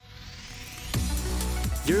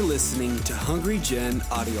You're listening to HungryGen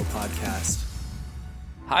audio podcast.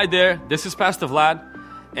 Hi there, this is Pastor Vlad.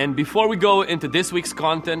 And before we go into this week's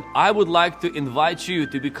content, I would like to invite you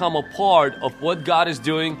to become a part of what God is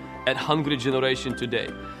doing at Hungry Generation today.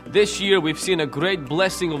 This year we've seen a great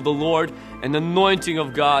blessing of the Lord and anointing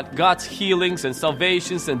of God, God's healings and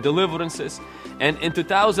salvations and deliverances. And in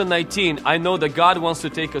 2019, I know that God wants to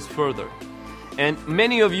take us further. And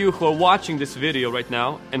many of you who are watching this video right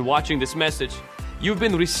now and watching this message, you've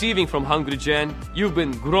been receiving from HungryGen, you've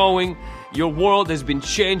been growing, your world has been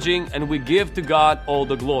changing, and we give to God all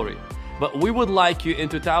the glory. But we would like you in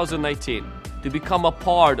 2019 to become a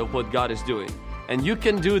part of what God is doing. And you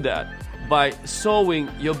can do that by sowing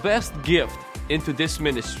your best gift into this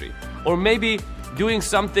ministry. Or maybe doing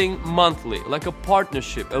something monthly, like a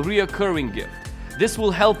partnership, a reoccurring gift. This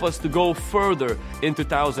will help us to go further in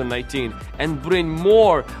 2019 and bring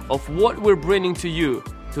more of what we're bringing to you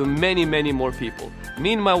to many, many more people.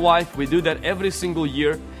 Me and my wife, we do that every single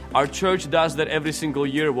year. Our church does that every single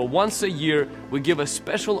year. Well, once a year, we give a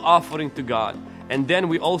special offering to God. And then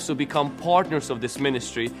we also become partners of this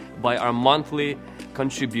ministry by our monthly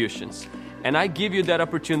contributions. And I give you that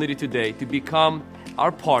opportunity today to become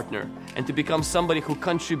our partner and to become somebody who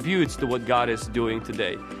contributes to what God is doing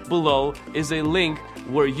today. Below is a link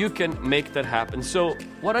where you can make that happen. So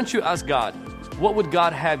why don't you ask God, what would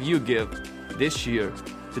God have you give this year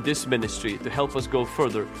to this ministry to help us go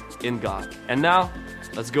further in God? And now,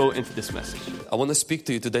 let's go into this message. I want to speak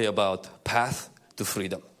to you today about path to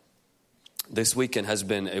freedom. This weekend has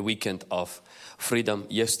been a weekend of freedom.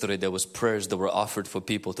 Yesterday there was prayers that were offered for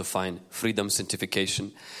people to find freedom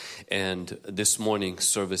sanctification. And this morning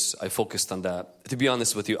service, I focused on that. To be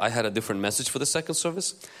honest with you, I had a different message for the second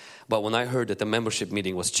service. But when I heard that the membership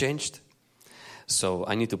meeting was changed, so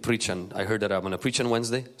I need to preach on, I heard that I'm going to preach on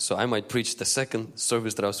Wednesday. So I might preach the second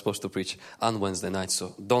service that I was supposed to preach on Wednesday night.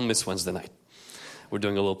 So don't miss Wednesday night. We're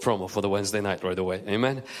doing a little promo for the Wednesday night right away.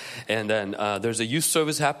 Amen. And then there's a youth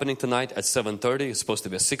service happening tonight at 7:30. It's supposed to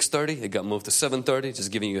be at 6:30. It got moved to 7:30.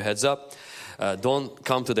 Just giving you a heads up. Don't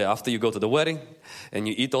come today after you go to the wedding and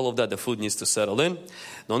you eat all of that. The food needs to settle in.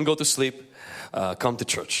 Don't go to sleep. Come to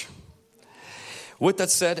church. With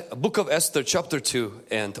that said, Book of Esther chapter 2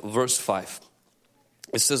 and verse 5.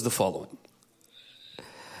 It says the following.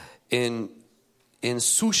 In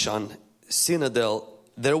Shushan Citadel,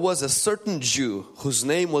 there was a certain Jew whose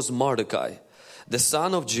name was Mordecai, the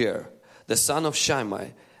son of Jair, the son of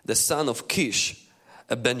Shimei, the son of Kish,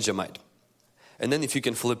 a Benjamite. And then if you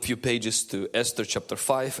can flip a few pages to Esther chapter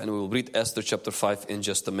 5, and we will read Esther chapter 5 in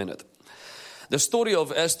just a minute. The story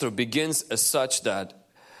of Esther begins as such that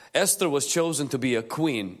Esther was chosen to be a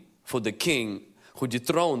queen for the king who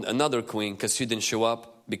dethroned another queen because she didn't show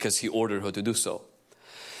up because he ordered her to do so.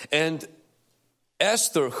 And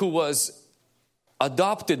Esther, who was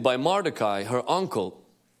adopted by Mordecai, her uncle,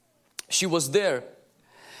 she was there.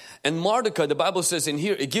 And Mordecai, the Bible says in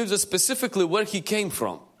here, it gives us specifically where he came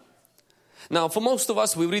from. Now, for most of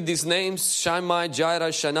us, we read these names, Shimei,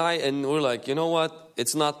 Jaira, Shanai, and we're like, you know what?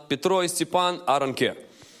 It's not Petroi, Stepan, I don't care.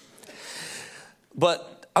 But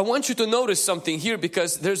I want you to notice something here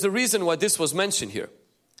because there's a reason why this was mentioned here.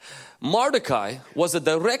 Mordecai was a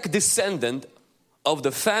direct descendant of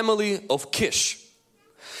the family of Kish.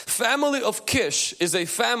 Family of Kish is a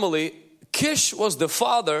family. Kish was the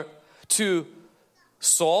father to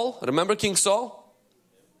Saul. Remember King Saul?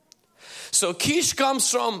 So Kish comes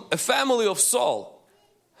from a family of Saul.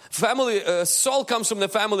 Saul comes from the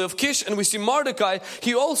family of Kish, and we see Mordecai,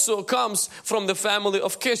 he also comes from the family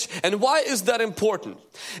of Kish. And why is that important?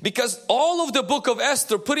 Because all of the book of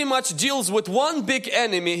Esther pretty much deals with one big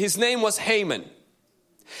enemy. His name was Haman.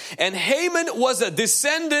 And Haman was a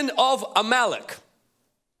descendant of Amalek.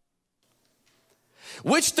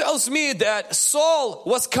 Which tells me that Saul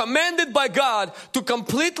was commanded by God to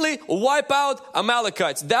completely wipe out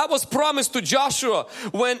Amalekites. That was promised to Joshua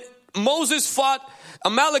when Moses fought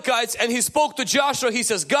Amalekites and he spoke to Joshua. He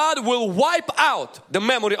says, God will wipe out the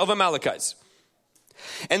memory of Amalekites.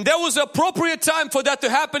 And there was an appropriate time for that to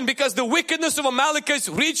happen because the wickedness of Amalekites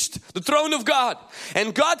reached the throne of God.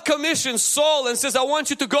 And God commissions Saul and says, I want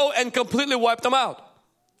you to go and completely wipe them out.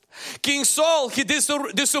 King Saul, he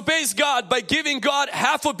disobeys God by giving God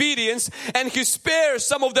half obedience, and he spares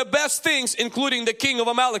some of the best things, including the king of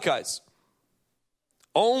Amalekites.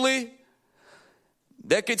 Only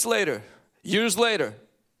decades later, years later,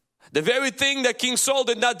 the very thing that King Saul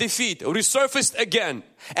did not defeat resurfaced again,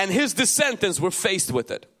 and his descendants were faced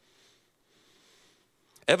with it.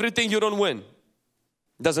 Everything you don't win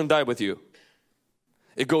doesn't die with you.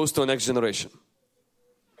 It goes to the next generation.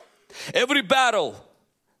 Every battle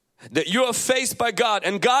that you are faced by God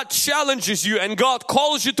and God challenges you and God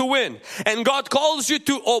calls you to win and God calls you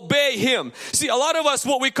to obey Him. See, a lot of us,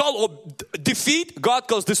 what we call defeat, God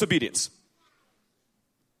calls disobedience.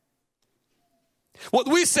 What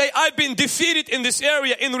we say, I've been defeated in this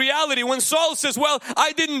area, in reality, when Saul says, well,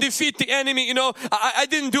 I didn't defeat the enemy, I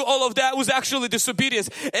didn't do all of that, it was actually disobedience.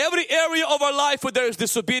 Every area of our life where there is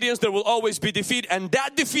disobedience, there will always be defeat, and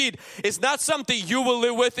that defeat is not something you will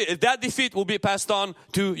live with. That defeat will be passed on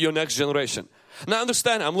to your next generation. Now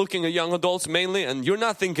understand, I'm looking at young adults mainly, and you're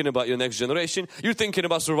not thinking about your next generation, you're thinking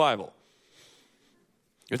about survival.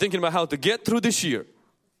 You're thinking about how to get through this year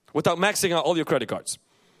without maxing out all your credit cards.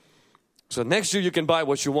 So next year you can buy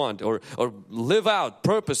what you want or live out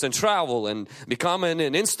purpose and travel and become an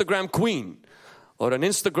Instagram queen or an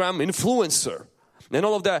Instagram influencer and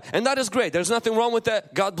all of that. And that is great. There's nothing wrong with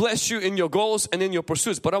that. God bless you in your goals and in your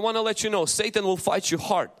pursuits. But I want to let you know, Satan will fight you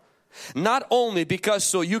hard. Not only because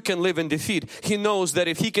so you can live in defeat. He knows that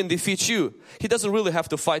if he can defeat you, he doesn't really have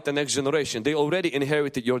to fight the next generation. They already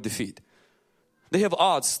inherited your defeat. They have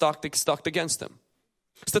odds stacked against them.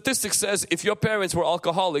 Statistics says if your parents were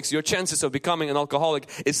alcoholics, your chances of becoming an alcoholic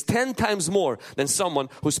is 10 times more than someone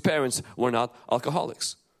whose parents were not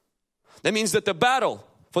alcoholics. That means that the battle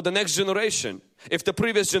for the next generation, if the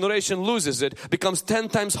previous generation loses it, becomes 10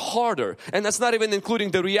 times harder. And that's not even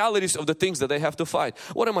including the realities of the things that they have to fight.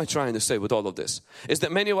 What am I trying to say with all of this? Is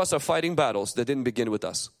that many of us are fighting battles that didn't begin with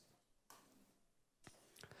us.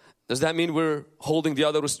 Does that mean we're holding the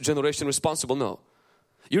other generation responsible? No.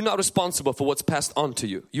 You're not responsible for what's passed on to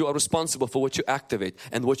you. You are responsible for what you activate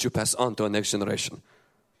and what you pass on to our next generation.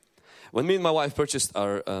 When me and my wife purchased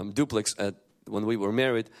our duplex when we were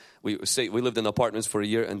married, we lived in apartments for a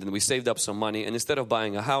year and then we saved up some money. And instead of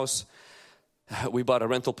buying a house, we bought a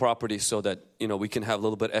rental property so that we can have a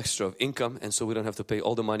little bit extra of income and so we don't have to pay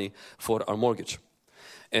all the money for our mortgage.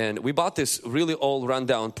 And we bought this really old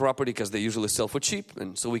rundown property because they usually sell for cheap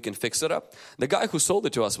and so we can fix it up. The guy who sold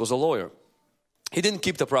it to us was a lawyer. He didn't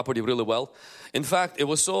keep the property really well. In fact, it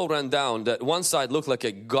was so run down that one side looked like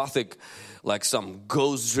a gothic, like some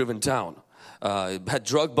ghost-driven town. It had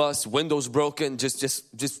drug busts, windows broken,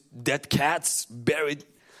 just dead cats buried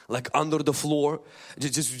like under the floor.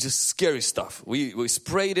 Just scary stuff. We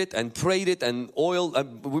sprayed it and prayed it and oil.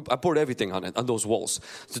 I poured everything on it, on those walls,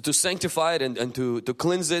 to sanctify it and to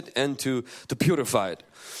cleanse it and to purify it.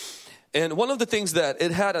 And one of the things that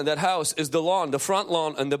it had on that house is the lawn, the front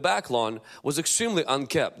lawn and the back lawn was extremely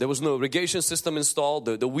unkept. There was no irrigation system installed.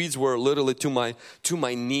 The weeds were literally to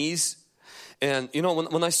my knees. And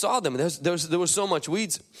when I saw them, there was so much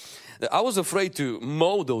weeds that I was afraid to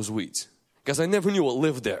mow those weeds because I never knew what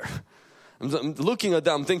lived there. I'm looking at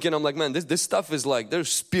them, I'm like, man, this stuff is like,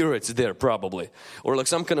 there's spirits there probably. Or like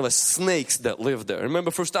some kind of snakes that live there. I remember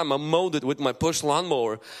first time I mowed it with my push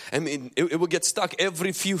lawnmower. I mean, it would get stuck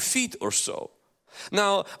every few feet or so.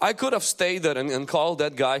 Now, I could have stayed there and called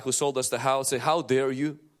that guy who sold us the house, say, how dare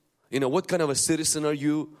you? What kind of a citizen are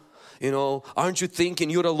you? Aren't you thinking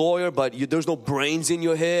you're a lawyer but there's no brains in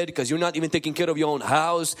your head because you're not even taking care of your own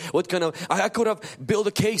house? I could have built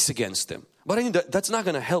a case against him. But I mean, that's not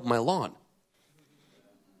going to help my lawn.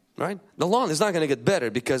 Right? The lawn is not going to get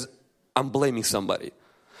better because I'm blaming somebody.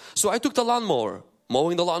 So I took the lawnmower,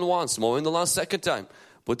 mowing the lawn once, mowing the lawn second time,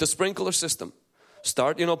 put the sprinkler system,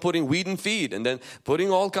 start putting weed and feed and then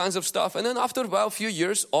putting all kinds of stuff. And then after about a few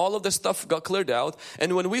years, all of the stuff got cleared out.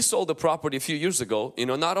 And when we sold the property a few years ago,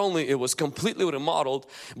 not only it was completely remodeled,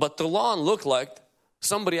 but the lawn looked like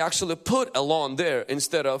somebody actually put a lawn there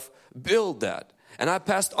instead of build that. And I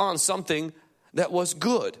passed on something that was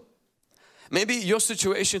good. Maybe your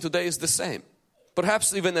situation today is the same.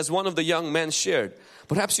 Perhaps even as one of the young men shared,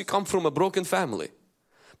 perhaps you come from a broken family.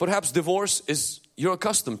 Perhaps divorce you're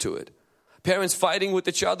accustomed to it. Parents fighting with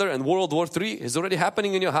each other and World War III is already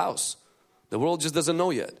happening in your house. The world just doesn't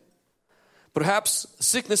know yet. Perhaps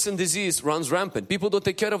sickness and disease runs rampant. People don't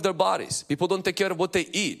take care of their bodies. People don't take care of what they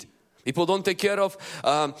eat. People don't take care of,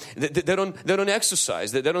 they don't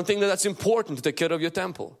exercise. They don't think that that's important to take care of your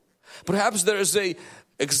temple. Perhaps there is a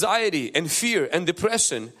anxiety and fear and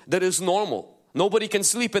depression that is normal. Nobody can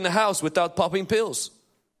sleep in the house without popping pills.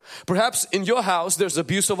 Perhaps in your house there's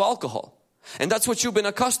abuse of alcohol. And that's what you've been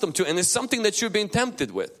accustomed to and it's something that you've been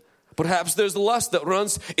tempted with. Perhaps there's lust that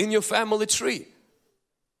runs in your family tree.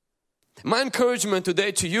 My encouragement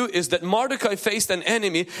today to you is that Mordecai faced an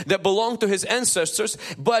enemy that belonged to his ancestors,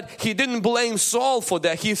 but he didn't blame Saul for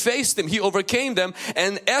that. He faced him, he overcame them,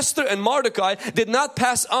 and Esther and Mordecai did not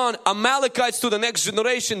pass on Amalekites to the next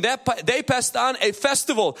generation. They passed on a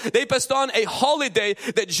festival. They passed on a holiday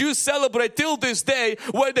that Jews celebrate till this day,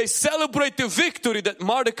 where they celebrate the victory that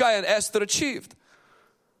Mordecai and Esther achieved.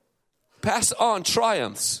 pass on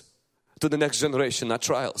triumphs to the next generation, not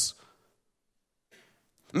trials.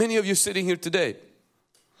 Many of you sitting here today,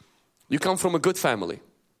 you come from a good family.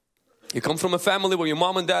 You come from a family where your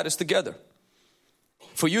mom and dad is together.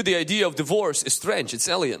 For you, the idea of divorce is strange, it's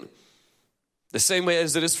alien. The same way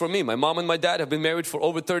as it is for me. My mom and my dad have been married for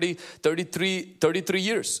over 33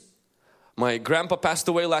 years. My grandpa passed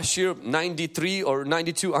away last year, 93 or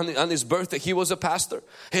 92 on his birthday. He was a pastor.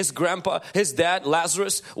 His dad,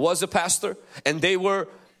 Lazarus, was a pastor. And they were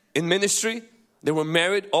in ministry. They were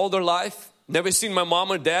married all their life. Never seen my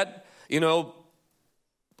mom or dad,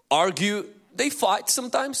 argue. They fight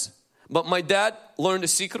sometimes. But my dad learned the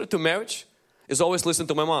secret to marriage is always listen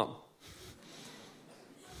to my mom.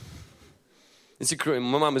 My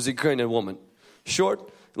mom is a Ukrainian woman. Short,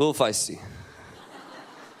 a little feisty.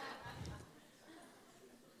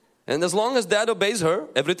 And as long as dad obeys her,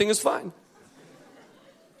 everything is fine.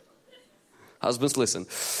 Husbands, listen.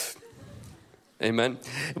 Amen.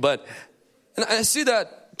 And I see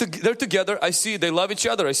that they're together. I see they love each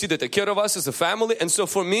other. I see they take care of us as a family. And so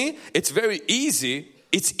for me, it's very easy.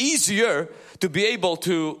 It's easier to be able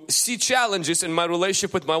to see challenges in my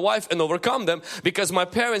relationship with my wife and overcome them because my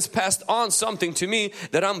parents passed on something to me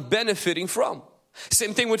that I'm benefiting from.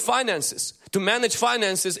 Same thing with finances. To manage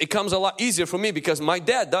finances, it comes a lot easier for me because my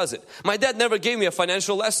dad does it. My dad never gave me a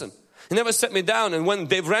financial lesson. He never set me down and went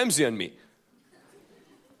Dave Ramsey on me.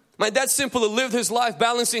 My dad simply lived his life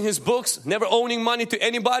balancing his books, never owning money to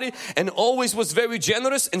anybody, and always was very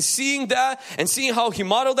generous. And seeing that and seeing how he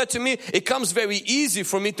modeled that to me, it comes very easy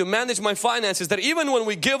for me to manage my finances. That even when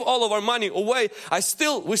we give all of our money away,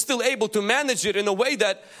 we're still able to manage it in a way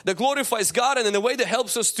that glorifies God and in a way that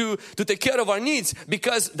helps us to take care of our needs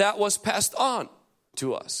because that was passed on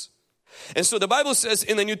to us. And so the Bible says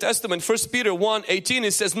in the New Testament, 1 Peter 1:18,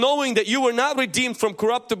 it says, knowing that you were not redeemed from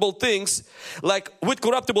corruptible things, like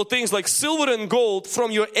silver and gold,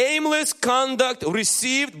 from your aimless conduct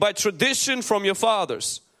received by tradition from your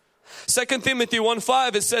fathers. 2 Timothy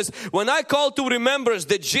 1:5, it says, when I call to remembrance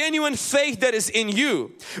the genuine faith that is in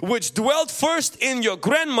you, which dwelt first in your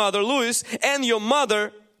grandmother Lois and your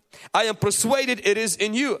mother, I am persuaded it is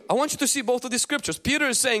in you. I want you to see both of these scriptures. Peter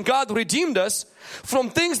is saying God redeemed us from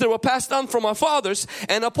things that were passed on from our fathers.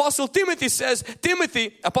 And Apostle Paul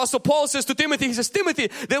says to Timothy, he says, Timothy,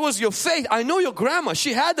 there was your faith. I know your grandma,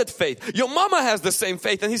 she had that faith. Your mama has the same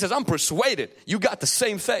faith. And he says, I'm persuaded you got the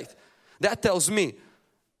same faith. That tells me,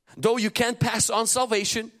 though you can't pass on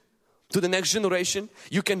salvation to the next generation,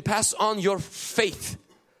 you can pass on your faith,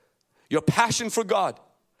 your passion for God.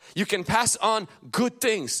 You can pass on good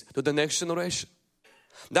things to the next generation.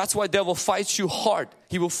 That's why devil fights you hard.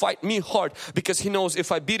 He will fight me hard because he knows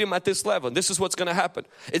if I beat him at this level, this is what's going to happen.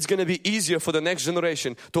 It's going to be easier for the next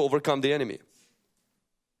generation to overcome the enemy.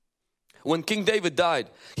 When King David died,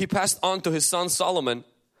 he passed on to his son Solomon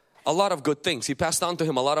a lot of good things. He passed on to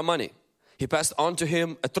him a lot of money. He passed on to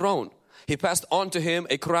him a throne. He passed on to him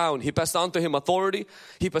a crown. He passed on to him authority.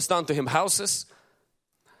 He passed on to him houses.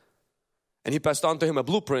 And he passed on to him a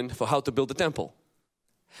blueprint for how to build the temple.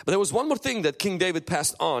 But there was one more thing that King David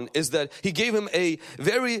passed on, is that he gave him a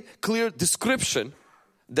very clear description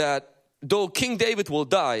that though King David will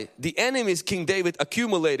die, the enemies King David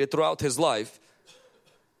accumulated throughout his life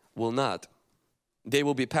will not. They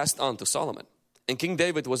will be passed on to Solomon. And King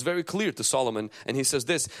David was very clear to Solomon, and he says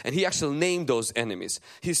this, and he actually named those enemies.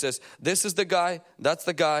 He says, this is the guy, that's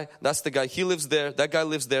the guy, that's the guy, he lives there, that guy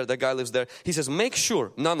lives there, that guy lives there. He says, make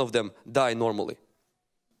sure none of them die normally.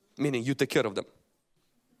 Meaning you take care of them.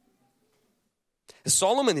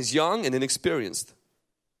 Solomon is young and inexperienced.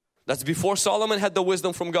 That's before Solomon had the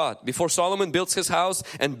wisdom from God. Before Solomon builds his house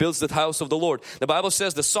and builds the house of the Lord. The Bible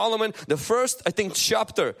says that Solomon, the first,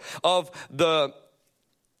 chapter of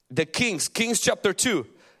the Kings chapter 2,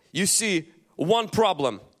 you see one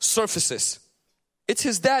problem surfaces. It's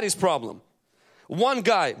his daddy's problem. One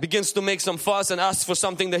guy begins to make some fuss and asks for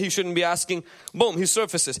something that he shouldn't be asking. Boom, he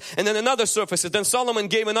surfaces. And then another surfaces. Then Solomon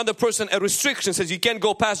gave another person a restriction, says you can't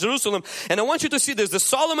go past Jerusalem. And I want you to see this, that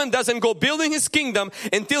Solomon doesn't go building his kingdom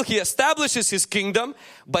until he establishes his kingdom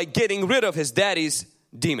by getting rid of his daddy's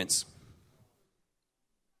demons.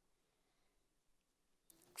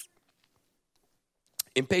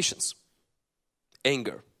 Impatience,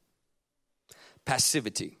 anger,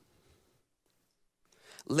 passivity,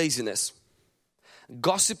 laziness,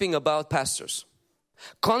 gossiping about pastors,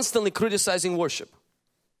 constantly criticizing worship.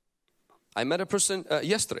 I met a person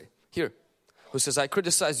yesterday here who says, I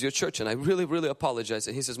criticized your church and I really, really apologize.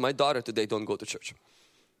 And he says, my daughter today don't go to church.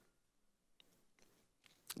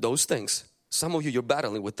 Those things, some of you're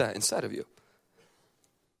battling with that inside of you.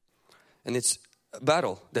 And it's a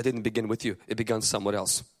battle that didn't begin with you. It began somewhere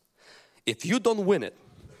else. If you don't win it,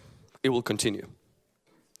 it will continue.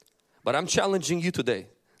 But I'm challenging you today,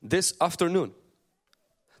 this afternoon,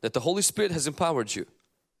 that the Holy Spirit has empowered you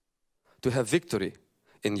to have victory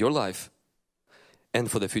in your life and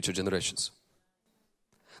for the future generations.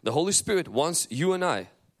 The Holy Spirit wants you and I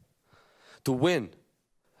to win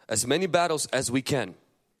as many battles as we can,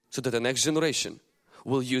 so that the next generation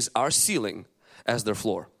will use our ceiling as their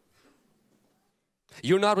floor.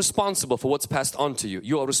 You're not responsible for what's passed on to you.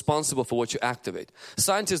 You are responsible for what you activate.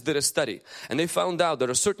 Scientists did a study and they found out there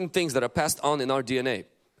are certain things that are passed on in our DNA.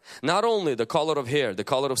 Not only the color of hair, the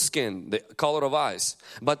color of skin, the color of eyes,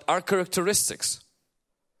 but our characteristics,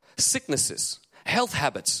 sicknesses, health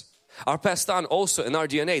habits are passed on also in our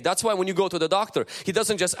DNA. That's why when you go to the doctor, he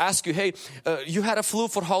doesn't just ask you, hey, you had a flu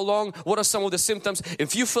for how long? What are some of the symptoms?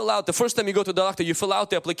 If you fill out, the first time you go to the doctor, you fill out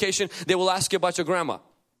the application, they will ask you about your grandma.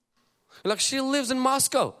 You're like, she lives in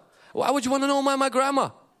Moscow. Why would you want to know my grandma?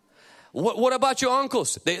 What about your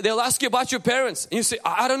uncles? They'll ask you about your parents. And you say,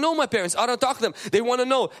 I don't know my parents. I don't talk to them. They want to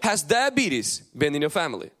know, has diabetes been in your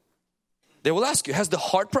family? They will ask you, has the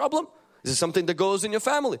heart problem? Is it something that goes in your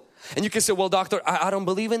family? And you can say, well, doctor, I don't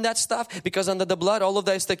believe in that stuff because under the blood, all of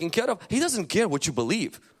that is taken care of. He doesn't care what you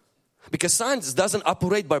believe. Because science doesn't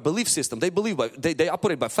operate by belief system. They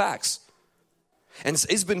operate by facts. And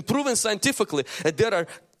it's been proven scientifically that there are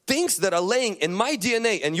things that are laying in my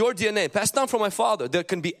DNA and your DNA, passed down from my father, that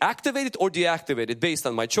can be activated or deactivated based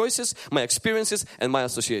on my choices, my experiences, and my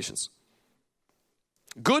associations.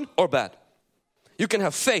 Good or bad. You can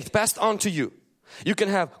have faith passed on to you. You can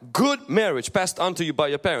have good marriage passed on to you by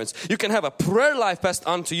your parents. You can have a prayer life passed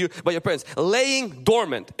on to you by your parents, laying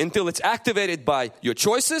dormant until it's activated by your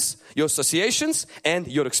choices, your associations, and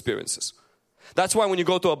your experiences. That's why when you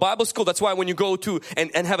go to a Bible school, that's why when you go to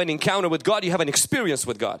and have an encounter with God, you have an experience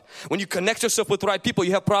with God. When you connect yourself with the right people,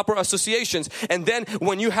 you have proper associations. And then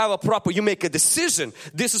when you have you make a decision,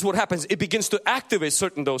 this is what happens. It begins to activate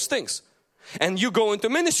certain those things. And you go into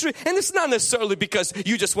ministry, and it's not necessarily because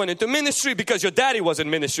you just went into ministry because your daddy was in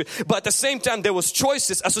ministry, but at the same time there was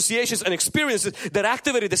choices, associations, and experiences that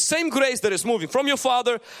activated the same grace that is moving from your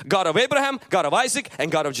father, God of Abraham, God of Isaac, and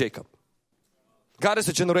God of Jacob. God is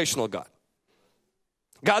a generational God.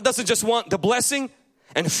 God doesn't just want the blessing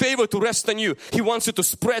and favor to rest on you. He wants you to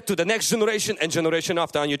spread to the next generation and generation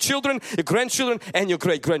after, on your children, your grandchildren, and your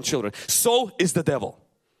great-grandchildren. So is the devil.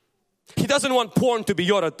 He doesn't want porn to be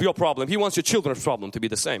your problem. He wants your children's problem to be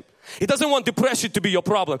the same. He doesn't want depression to be your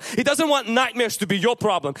problem. He doesn't want nightmares to be your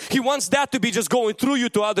problem. He wants that to be just going through you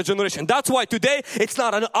to other generation. That's why today it's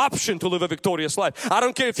not an option to live a victorious life. I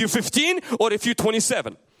don't care if you're 15 or if you're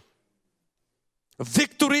 27.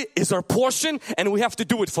 Victory is our portion, and we have to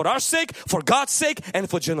do it for our sake, for God's sake, and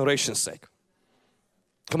for generation's sake.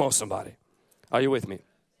 Come on, somebody. Are you with me?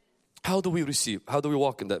 How do we receive? How do we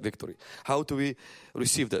walk in that victory? How do we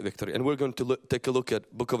receive that victory? And we're going to take a look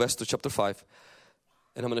at Book of Esther chapter 5.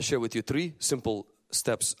 And I'm going to share with you 3 simple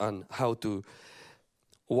steps on how to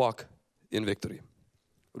walk in victory.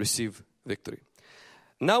 Receive victory.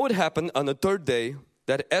 Now it happened on the 3rd day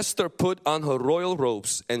that Esther put on her royal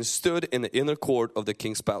robes and stood in the inner court of the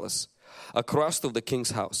king's palace, across of the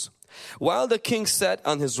king's house. While the king sat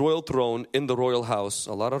on his royal throne in the royal house,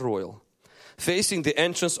 a lot of royal, facing the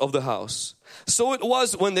entrance of the house. So it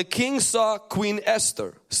was when the king saw Queen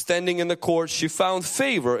Esther standing in the court, she found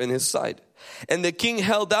favor in his sight. And the king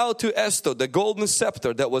held out to Esther the golden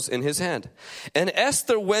scepter that was in his hand. And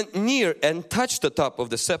Esther went near and touched the top of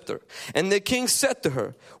the scepter. And the king said to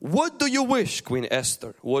her, "What do you wish, Queen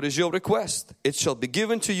Esther? What is your request? It shall be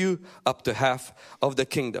given to you up to half of the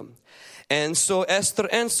kingdom." And so Esther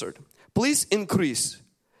answered, "Please increase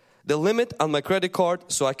the limit on my credit card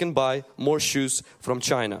so I can buy more shoes from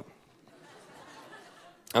China."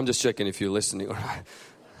 I'm just checking if you're listening or not.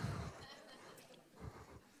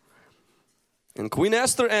 And Queen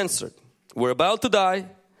Esther answered, "We're about to die,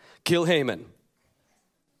 kill Haman."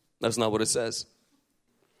 That's not what it says.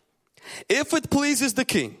 "If it pleases the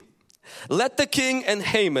king, let the king and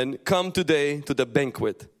Haman come today to the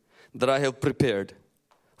banquet that I have prepared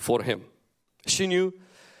for him." She knew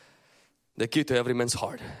the key to every man's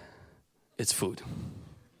heart. It's food.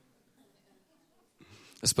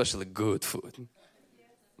 Especially good food.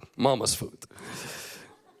 Mama's food.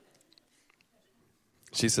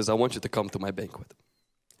 She says, "I want you to come to my banquet."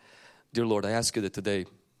 Dear Lord, I ask you that today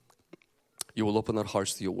you will open our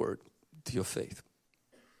hearts to your word, to your faith.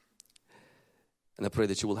 And I pray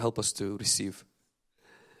that you will help us to receive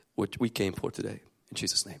what we came for today. In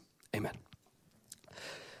Jesus' name, amen.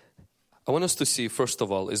 I want us to see, first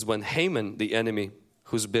of all, is when Haman, the enemy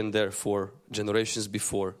who's been there for generations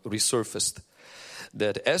before, resurfaced,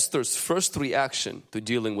 that Esther's first reaction to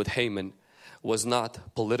dealing with Haman was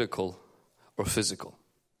not political or physical.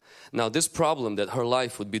 Now this problem that her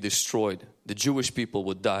life would be destroyed, the Jewish people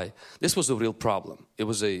would die, this was a real problem. It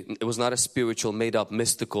was not a spiritual, made up,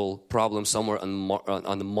 mystical problem somewhere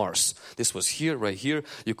on Mars. This was here, right here.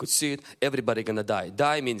 You could see it. Everybody gonna die.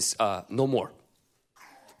 Die means no more.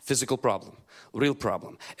 Physical problem, real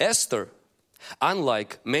problem. Esther,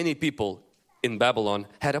 unlike many people in Babylon,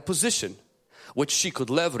 had a position which she could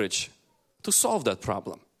leverage to solve that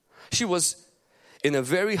problem. She was in a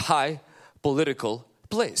very high political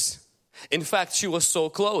place. In fact, she was so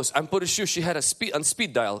close. I'm pretty sure she had on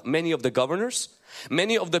speed dial many of the governors,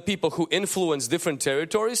 many of the people who influence different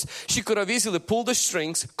territories. She could have easily pulled the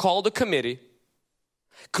strings, called a committee,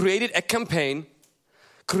 created a campaign,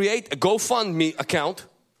 create a GoFundMe account.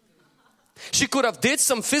 She could have did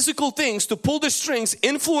some physical things to pull the strings,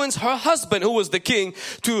 influence her husband, who was the king,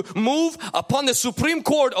 to move upon the Supreme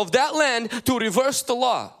Court of that land to reverse the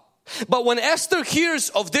law. But when Esther hears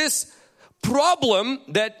of this problem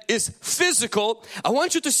that is physical, I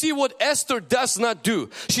want you to see what Esther does not do.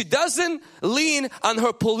 She doesn't lean on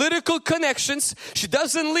her political connections. She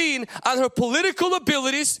doesn't lean on her political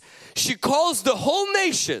abilities. She calls the whole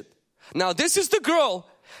nation. Now this is the girl.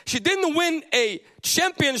 She didn't win a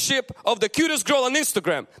championship of the cutest girl on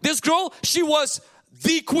Instagram. This girl, she was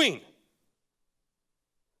the queen.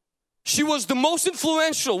 She was the most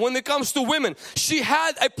influential when it comes to women. She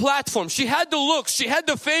had a platform. She had the looks. She had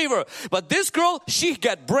the favor. But this girl, she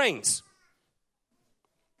got brains.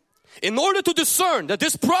 In order to discern that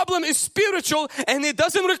this problem is spiritual and it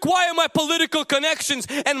doesn't require my political connections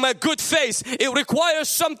and my good face. It requires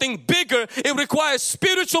something bigger. It requires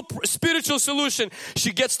spiritual solution.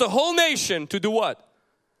 She gets the whole nation to do what?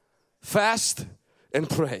 Fast and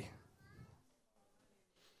pray.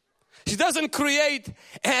 She doesn't create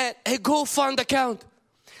a GoFund account.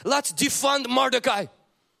 Let's defund Mordecai.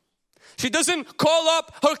 She doesn't call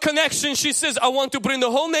up her connection. She says, I want to bring the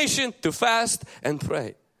whole nation to fast and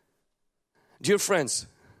pray. Dear friends,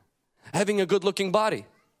 having a good looking body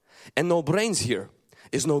and no brains here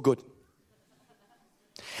is no good.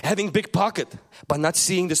 Having big pocket but not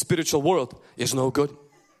seeing the spiritual world is no good.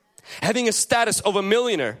 Having a status of a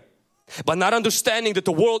millionaire but not understanding that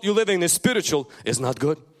the world you live in is spiritual is not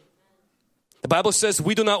good. The Bible says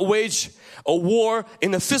we do not wage a war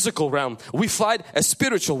in the physical realm. We fight a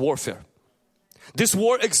spiritual warfare. This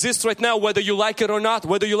war exists right now, whether you like it or not,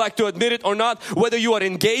 whether you like to admit it or not, whether you are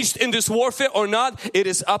engaged in this warfare or not, it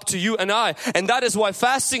is up to you and I. And that is why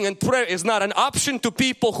fasting and prayer is not an option to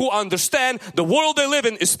people who understand the world they live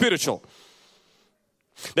in is spiritual.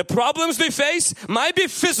 The problems they face might be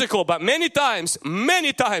physical, but many times,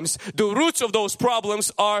 the roots of those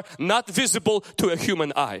problems are not visible to a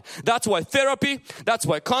human eye. That's why therapy, that's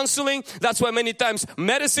why counseling, that's why many times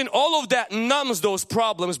medicine, all of that numbs those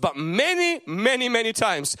problems, but many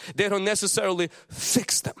times they don't necessarily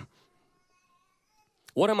fix them.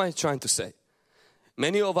 What am I trying to say?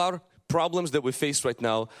 Many of our problems that we face right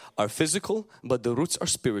now are physical, but the roots are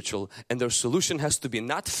spiritual, and their solution has to be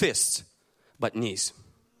not fists, but knees.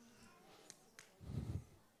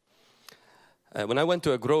 When I went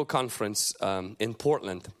to a Grow conference in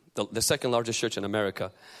Portland, the second largest church in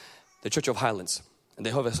America, the Church of Highlands, and they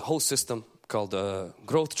have a whole system called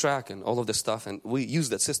Growth Track and all of this stuff, and we use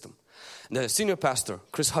that system. And the senior pastor,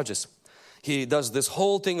 Chris Hodges, he does this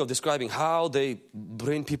whole thing of describing how they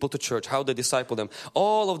bring people to church, how they disciple them,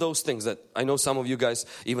 all of those things that I know some of you guys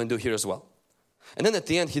even do here as well. And then at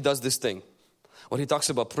the end, he does this thing, where he talks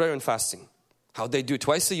about prayer and fasting, how they do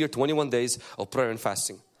twice a year, 21 days of prayer and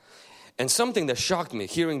fasting. And something that shocked me,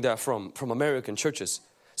 hearing that from American churches,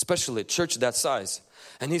 especially church that size.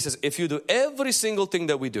 And he says, if you do every single thing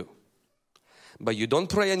that we do, but you don't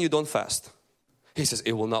pray and you don't fast, he says,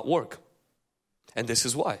 it will not work. And this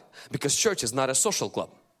is why. Because church is not a social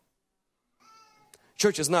club.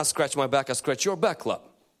 Church is not scratch my back, I scratch your back club.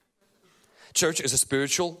 Church is a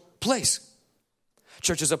spiritual place.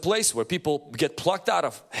 Church is a place where people get plucked out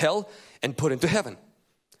of hell and put into heaven.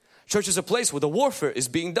 Church is a place where the warfare is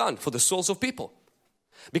being done for the souls of people.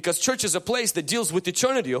 Because church is a place that deals with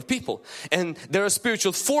eternity of people. And there are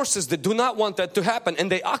spiritual forces that do not want that to happen. And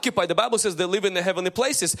they occupy, the Bible says they live in the heavenly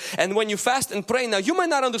places. And when you fast and pray, now you might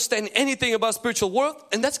not understand anything about spiritual world.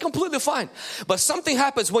 And that's completely fine. But something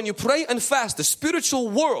happens when you pray and fast. The spiritual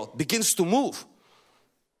world begins to move.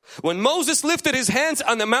 When Moses lifted his hands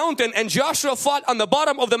on the mountain and Joshua fought on the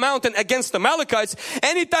bottom of the mountain against the Amalekites,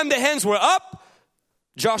 anytime the hands were up,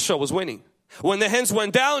 Joshua was winning. When the hands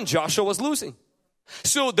went down, Joshua was losing.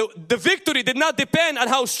 So the victory did not depend on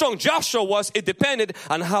how strong Joshua was. It depended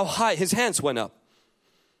on how high his hands went up.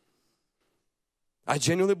 I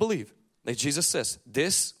genuinely believe that Jesus says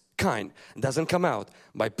this kind doesn't come out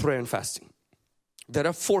by prayer and fasting. There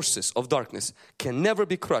are forces of darkness can never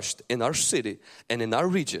be crushed in our city and in our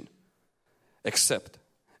region except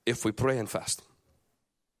if we pray and fast.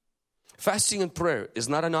 Fasting and prayer is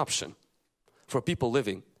not an option for people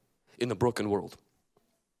living in a broken world.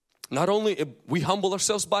 Not only we humble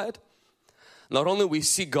ourselves by it, not only we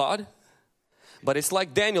see God, but it's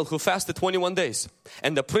like Daniel who fasted 21 days.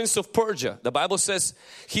 And the prince of Persia, the Bible says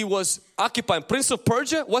he was occupying. Prince of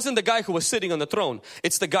Persia wasn't the guy who was sitting on the throne.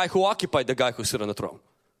 It's the guy who occupied the guy who sat on the throne.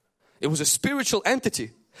 It was a spiritual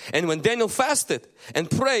entity. And when Daniel fasted and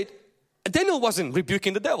prayed, Daniel wasn't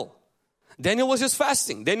rebuking the devil. Daniel was just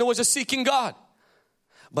fasting. Daniel was just seeking God.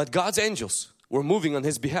 But God's angels were moving on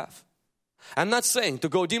his behalf. I'm not saying to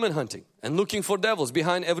go demon hunting and looking for devils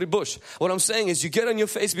behind every bush. What I'm saying is you get on your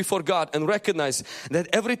face before God and recognize that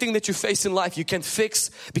everything that you face in life you can fix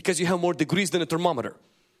because you have more degrees than a thermometer.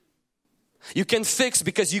 You can fix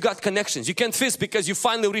because you got connections. You can fix because you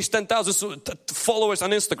finally reached 10,000 followers on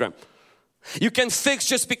Instagram. You can fix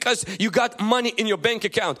just because you got money in your bank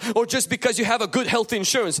account or just because you have a good health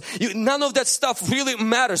insurance. None of that stuff really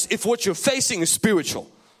matters if what you're facing is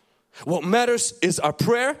spiritual. What matters is our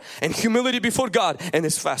prayer and humility before God and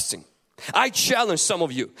His fasting. I challenge some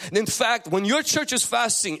of you. In fact, when your church is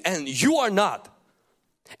fasting and you are not,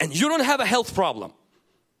 and you don't have a health problem,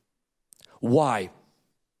 why?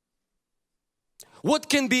 What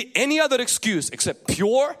can be any other excuse except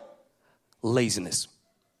pure laziness?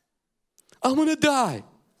 I'm gonna die.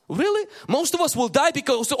 Really? Most of us will die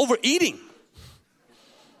because of overeating.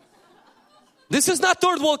 This is not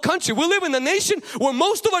third world country. We live in a nation where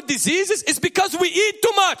most of our diseases is because we eat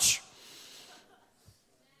too much.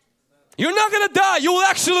 You're not going to die. You will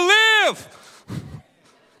actually live.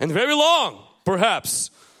 And very long,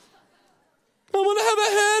 perhaps. I'm going to have a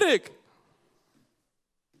headache.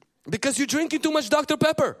 Because you're drinking too much Dr.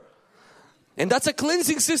 Pepper. And that's a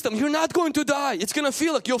cleansing system. You're not going to die. It's going to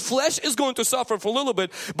feel like your flesh is going to suffer for a little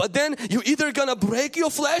bit. But then you're either going to break your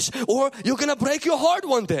flesh or you're going to break your heart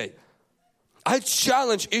one day. I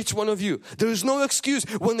challenge each one of you. There is no excuse.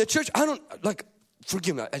 When the church,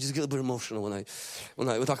 forgive me, I just get a bit emotional when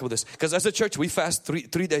I talk about this. Because as a church, we fast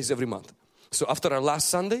three days every month. So after our last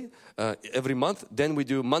Sunday, every month, then we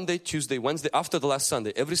do Monday, Tuesday, Wednesday, after the last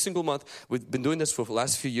Sunday. Every single month, we've been doing this for the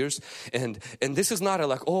last few years. And this is not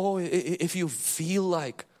if you feel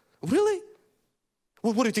like, really?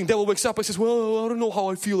 Well, what do you think? Devil wakes up and says, well, I don't know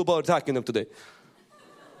how I feel about attacking them today.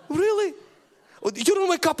 Really? You don't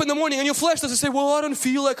wake up in the morning and your flesh doesn't say, well, I don't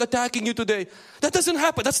feel like attacking you today. That doesn't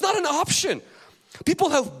happen. That's not an option. People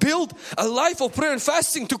have built a life of prayer and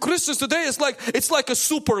fasting. To Christians today, it's like a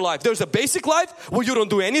super life. There's a basic life where you don't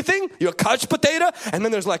do anything. You're a couch potato. And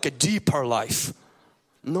then there's like a deeper life.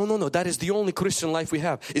 No. That is the only Christian life we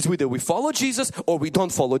have. It's either we follow Jesus or we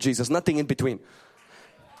don't follow Jesus. Nothing in between.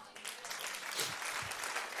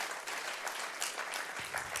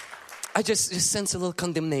 I just sense a little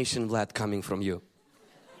condemnation, Vlad, coming from you.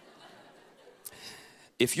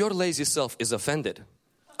 If your lazy self is offended,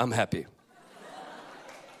 I'm happy.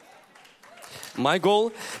 My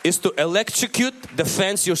goal is to electrocute the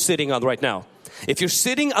fence you're sitting on right now. If you're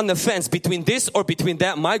sitting on the fence between this or between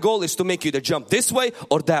that, my goal is to make you to jump this way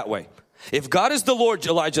or that way. If God is the Lord,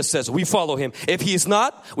 Elijah says, we follow Him. If He is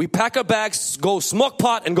not, we pack our bags, go smoke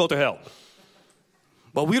pot and go to hell.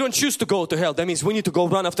 But we don't choose to go to hell. That means we need to go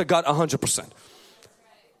run after God 100%.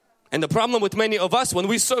 And the problem with many of us, when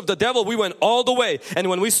we serve the devil, we went all the way. And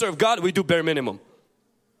when we serve God, we do bare minimum.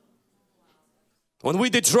 When we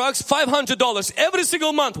did drugs, $500 every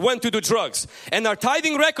single month went to do drugs. And our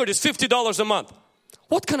tithing record is $50 a month.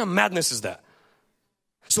 What kind of madness is that?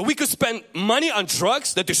 So we could spend money on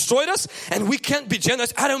drugs that destroyed us and we can't be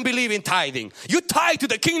generous. I don't believe in tithing. You tithe to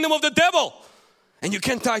the kingdom of the devil. And you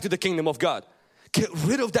can't tithe to the kingdom of God. Get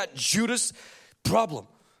rid of that Judas problem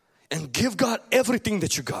and give God everything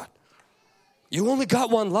that you got. You only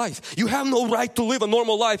got one life. You have no right to live a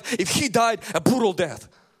normal life if He died a brutal death.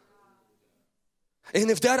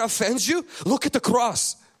 And if that offends you, look at the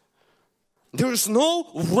cross. There is no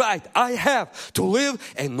right I have to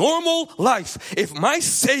live a normal life if my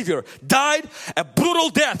Savior died a brutal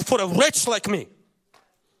death for a wretch like me.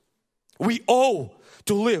 We owe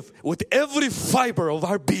to live with every fiber of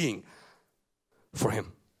our being for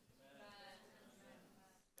Him.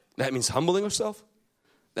 That means humbling ourselves.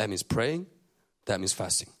 That means praying. That means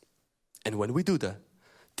fasting. And when we do that,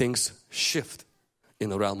 things shift in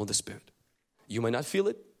the realm of the Spirit. You might not feel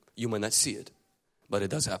it. You might not see it. But it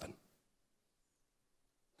does happen.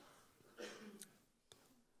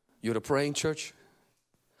 You're a praying church.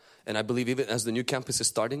 And I believe even as the new campus is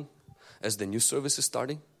starting, as the new service is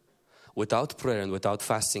starting, without prayer and without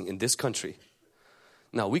fasting in this country.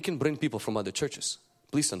 Now we can bring people from other churches.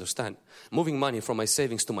 Please understand, moving money from my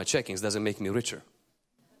savings to my checkings doesn't make me richer.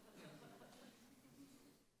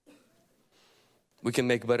 We can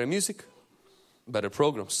make better music, better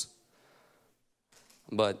programs.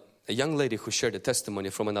 But a young lady who shared a testimony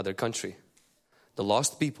from another country, the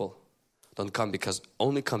lost people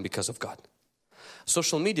only come because of God.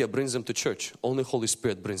 Social media brings them to church. Only Holy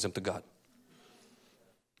Spirit brings them to God.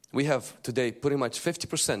 We have today pretty much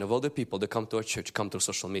 50% of all the people that come to our church come through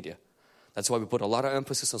social media. That's why we put a lot of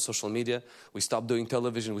emphasis on social media. We stopped doing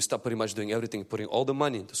television. We stopped pretty much doing everything, putting all the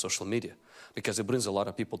money into social media because it brings a lot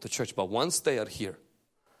of people to church. But once they are here,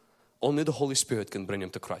 only the Holy Spirit can bring them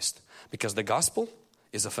to Christ, because the gospel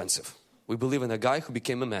is offensive. We believe in a guy who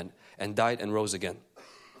became a man and died and rose again.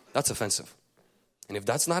 That's offensive. And if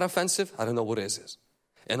that's not offensive, I don't know what is.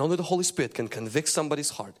 And only the Holy Spirit can convict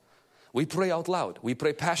somebody's heart. We pray out loud. We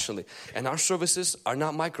pray passionately. And our services are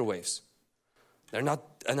not microwaves. They're not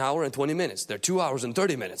an hour and 20 minutes. They're 2 hours and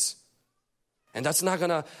 30 minutes. And that's not going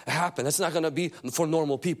to happen. That's not going to be for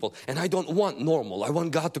normal people. And I don't want normal. I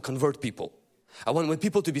want God to convert people. I want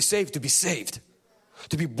people to be saved,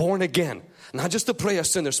 to be born again. Not just to pray a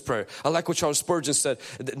sinner's prayer. I like what Charles Spurgeon said.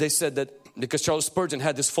 They said that because Charles Spurgeon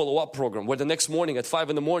had this follow-up program where the next morning at 5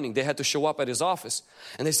 in the morning they had to show up at his office.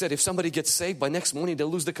 And they said if somebody gets saved, by next morning they'll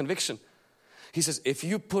lose the conviction. He says if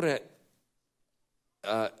you put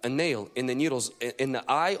a nail in the needles in the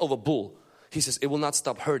eye of a bull, he says it will not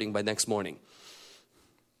stop hurting by next morning.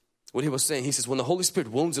 What he was saying, he says when the Holy Spirit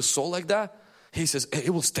wounds a soul like that, he says it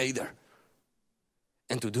will stay there.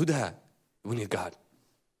 And to do that, we need God.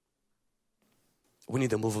 We need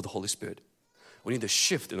the move of the Holy Spirit. We need a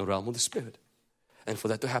shift in the realm of the Spirit. And for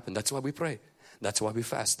that to happen, that's why we pray. That's why we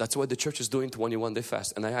fast. That's why the church is doing 21-day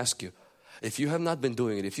fast. And I ask you, if you have not been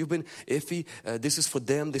doing it, if you've been iffy, this is for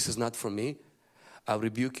them, this is not for me, I'll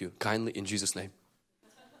rebuke you kindly in Jesus' name.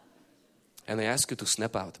 And I ask you to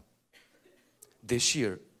snap out. This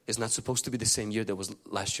year is not supposed to be the same year that was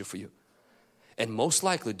last year for you. And most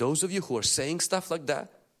likely, those of you who are saying stuff like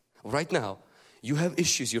that, right now, you have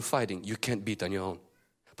issues you're fighting you can't beat on your own.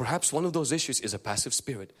 Perhaps one of those issues is a passive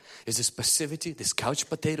spirit. Is this passivity, this couch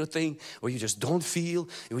potato thing where you just don't feel,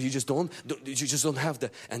 where you just don't have the,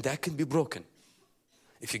 and that can be broken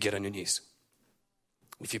if you get on your knees.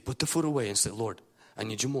 If you put the food away and say, Lord, I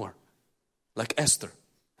need you more. Like Esther,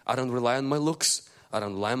 I don't rely on my looks. I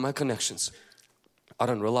don't rely on my connections. I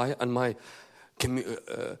don't rely on my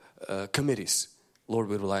committees. Lord,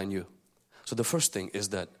 we rely on you. So the first thing is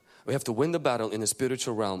that we have to win the battle in the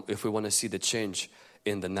spiritual realm if we want to see the change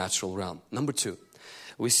in the natural realm. Number two,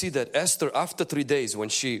 we see that Esther, after 3 days when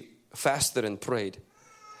she fasted and prayed,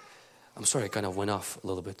 I'm sorry I kind of went off a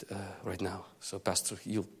little bit right now. So Pastor,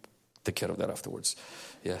 you'll take care of that afterwards.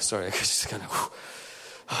 Yeah, sorry, I just kind of,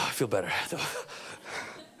 I feel better.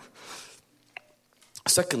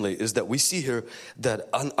 Secondly is that we see here that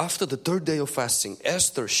after the 3rd day of fasting,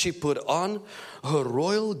 Esther, she put on her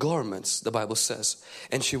royal garments, the Bible says,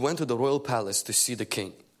 and she went to the royal palace to see the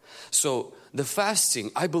king. So the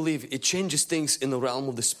fasting, I believe it changes things in the realm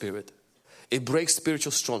of the spirit. It breaks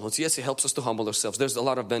spiritual strongholds. Yes, it helps us to humble ourselves. There's a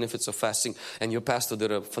lot of benefits of fasting, and your pastor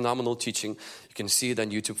did a phenomenal teaching. You can see it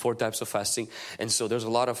on YouTube, 4 types of fasting. And so there's a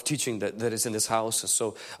lot of teaching that is in this house. And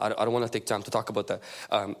so I don't want to take time to talk about that.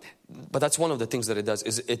 But that's one of the things that it does,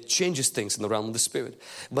 is it changes things in the realm of the spirit.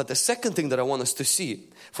 But the second thing that I want us to see,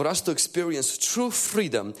 for us to experience true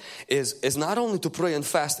freedom, is not only to pray and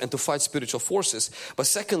fast and to fight spiritual forces, but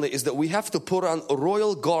secondly is that we have to put on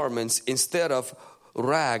royal garments instead of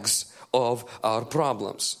rags of our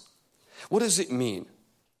problems. What does it mean?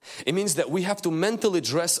 It means that we have to mentally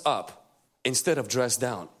dress up instead of dress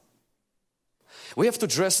down. We have to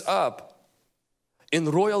dress up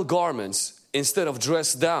in royal garments instead of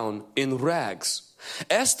dress down in rags.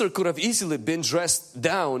 Esther could have easily been dressed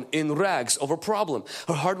down in rags of her problem.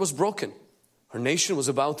 Her heart was broken. Her nation was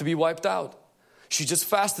about to be wiped out. She just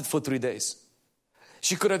fasted for 3 days.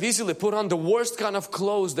 She could have easily put on the worst kind of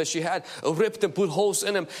clothes that she had, ripped and put holes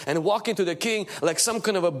in them, and walk into the king like some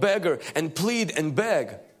kind of a beggar and plead and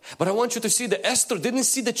beg. But I want you to see that Esther didn't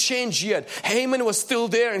see the change yet. Haman was still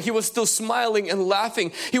there and he was still smiling and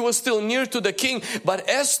laughing. He was still near to the king. But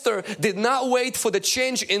Esther did not wait for the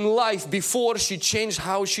change in life before she changed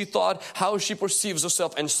how she thought, how she perceives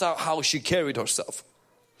herself, and how she carried herself.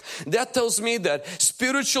 That tells me that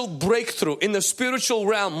spiritual breakthrough in the spiritual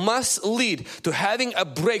realm must lead to having a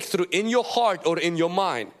breakthrough in your heart or in your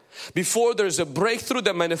mind before there's a breakthrough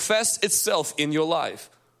that manifests itself in your life.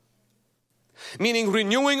 Meaning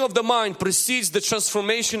renewing of the mind precedes the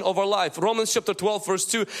transformation of our life. Romans chapter 12 verse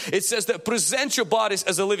 2, it says that present your bodies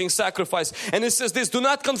as a living sacrifice. And it says this, do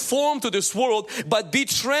not conform to this world, but be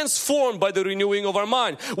transformed by the renewing of our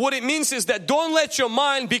mind. What it means is that don't let your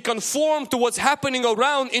mind be conformed to what's happening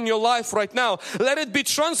around in your life right now. Let it be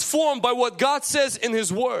transformed by what God says in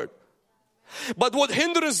His Word. But what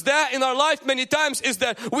hinders that in our life many times is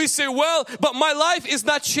that we say, well, but my life is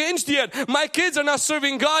not changed yet. My kids are not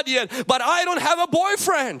serving God yet. But I don't have a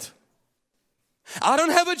boyfriend. I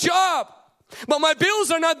don't have a job. But my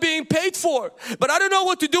bills are not being paid for. But I don't know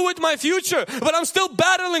what to do with my future. But I'm still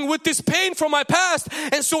battling with this pain from my past.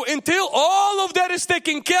 And so until all of that is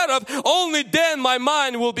taken care of, only then my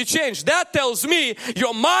mind will be changed. That tells me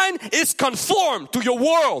your mind is conformed to your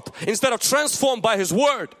world instead of transformed by His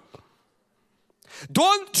Word.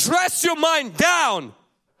 Don't dress your mind down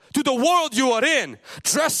to the world you are in.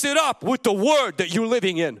 Dress it up with the Word that you're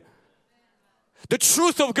living in. The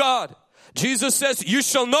truth of God. Jesus says, you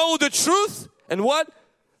shall know the truth. And what?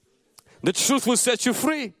 The truth will set you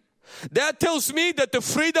free. That tells me that the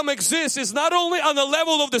freedom exists is not only on the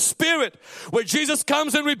level of the Spirit, where Jesus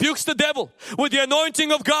comes and rebukes the devil, where the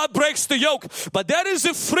anointing of God breaks the yoke. But that is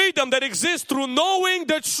a freedom that exists through knowing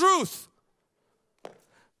the truth.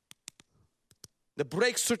 That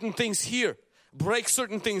breaks certain things here, breaks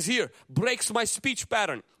certain things here, breaks my speech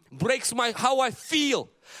pattern, breaks how I feel,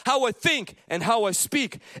 how I think, and how I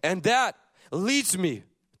speak. And that leads me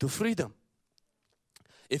to freedom.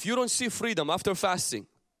 If you don't see freedom after fasting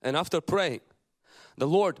and after praying, the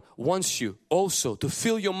Lord wants you also to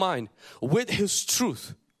fill your mind with His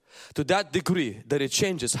truth to that degree that it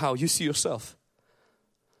changes how you see yourself.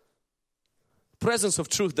 Presence of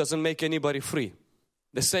truth doesn't make anybody free.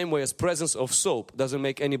 The same way as presence of soap doesn't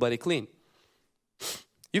make anybody clean.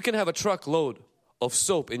 You can have a truckload of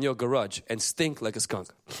soap in your garage and stink like a skunk.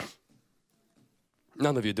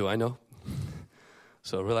 None of you do, I know.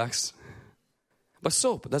 So relax. But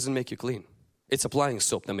soap doesn't make you clean. It's applying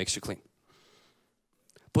soap that makes you clean.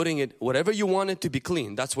 Putting it, whatever you want it to be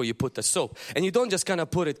clean, that's where you put the soap. And you don't just kind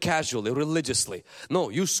of put it casually, religiously. No,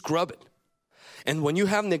 you scrub it. And when you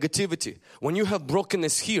have negativity, when you have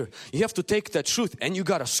brokenness here, you have to take that truth and you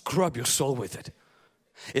got to scrub your soul with it.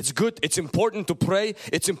 It's good, it's important to pray,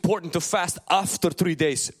 it's important to fast after 3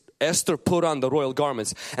 days. Esther put on the royal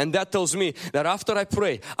garments. And that tells me that after I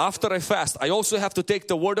pray, after I fast, I also have to take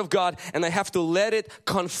the Word of God and I have to let it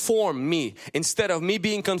conform me. Instead of me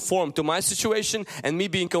being conformed to my situation and me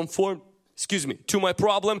being conformed, to my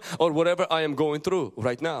problem or whatever I am going through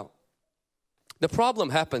right now. The problem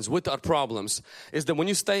happens with our problems is that when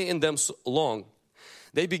you stay in them so long,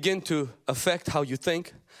 they begin to affect how you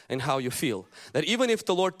think and how you feel. That even if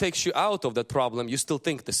the Lord takes you out of that problem, you still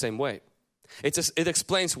think the same way. It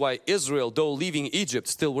explains why Israel, though leaving Egypt,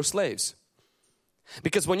 still were slaves.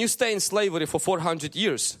 Because when you stay in slavery for 400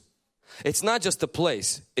 years, it's not just a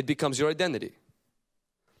place, it becomes your identity.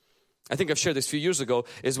 I think I've shared this a few years ago,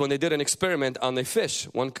 is when they did an experiment on a fish,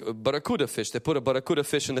 one barracuda fish. They put a barracuda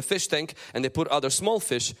fish in the fish tank and they put other small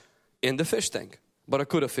fish in the fish tank.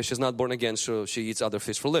 Barracuda fish is not born again, so she eats other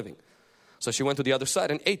fish for a living. So she went to the other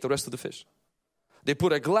side and ate the rest of the fish. They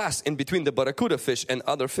put a glass in between the barracuda fish and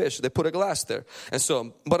other fish. They put a glass there. And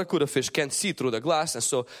so barracuda fish can't see through the glass, and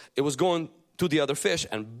so it was going to the other fish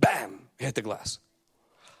and bam, hit the glass.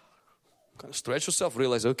 Kind of stretch yourself,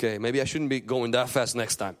 realize, okay, maybe I shouldn't be going that fast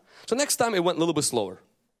next time. So next time it went a little bit slower.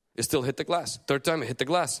 It still hit the glass. Third time it hit the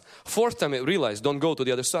glass. Fourth time it realized, don't go to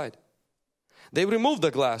the other side. They removed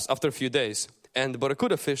the glass after a few days and the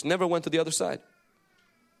barracuda fish never went to the other side.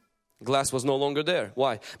 Glass was no longer there.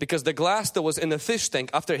 Why? Because the glass that was in the fish tank,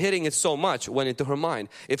 after hitting it so much, went into her mind.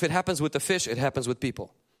 If it happens with the fish, it happens with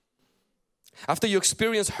people. After you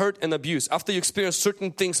experience hurt and abuse, after you experience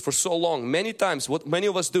certain things for so long, many times what many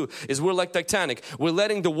of us do is we're like Titanic. We're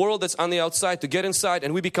letting the world that's on the outside to get inside,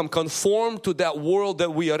 and we become conformed to that world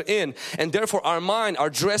that we are in. And therefore our mind are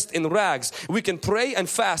dressed in rags. We can pray and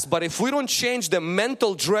fast, but if we don't change the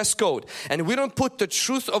mental dress code and we don't put the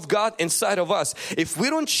truth of God inside of us, if we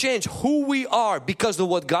don't change who we are because of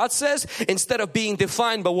what God says, instead of being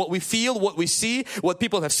defined by what we feel, what we see, what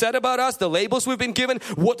people have said about us, the labels we've been given,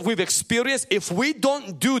 what we've experienced, if we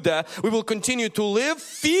don't do that, we will continue to live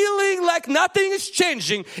feeling like nothing is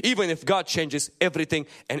changing, even if God changes everything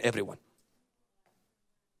and everyone.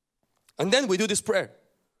 And then we do this prayer.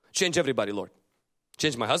 Change everybody, Lord.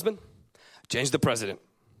 Change my husband. Change the president.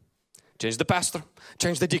 Change the pastor.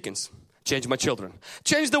 Change the deacons. Change my children.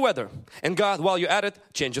 Change the weather. And God, while you're at it,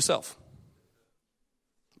 change yourself.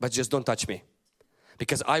 But just don't touch me.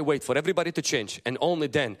 Because I wait for everybody to change, and only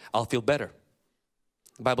then I'll feel better.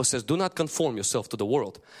 The Bible says, do not conform yourself to the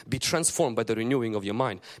world. Be transformed by the renewing of your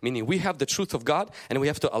mind. Meaning we have the truth of God and we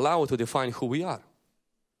have to allow it to define who we are.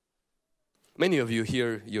 Many of you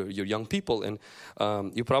here, you're young people, and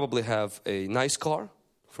you probably have a nice car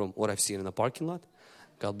from what I've seen in the parking lot.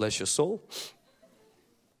 God bless your soul.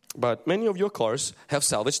 But many of your cars have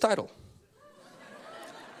salvage title.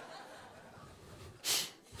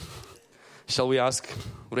 Shall we ask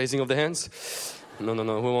raising of the hands? No,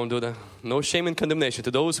 we won't do that. No shame and condemnation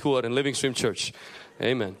to those who are in Living Stream Church.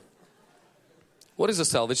 Amen. What is a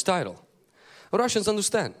salvage title? Russians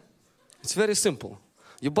understand. It's very simple.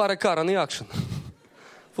 You bought a car on the auction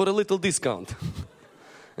for a little discount.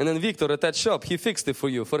 And then Victor at that shop, he fixed it for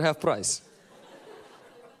you for half price.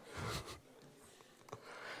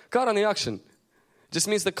 Car on the auction just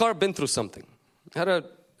means the car been through something. Had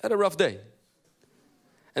a rough day.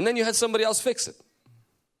 And then you had somebody else fix it.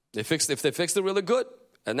 If they fixed it really good,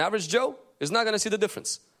 an average Joe is not going to see the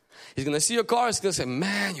difference. He's going to see your car, he's going to say,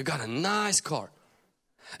 man, you got a nice car.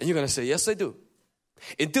 And you're going to say, yes, I do.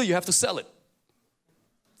 Until you have to sell it.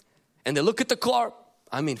 And they look at the car,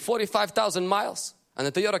 45,000 miles. And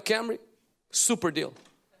the Toyota Camry, super deal.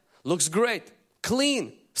 Looks great,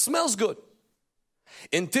 clean, smells good.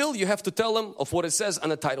 Until you have to tell them of what it says on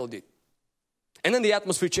the title deed. And then the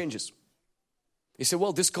atmosphere changes. You say,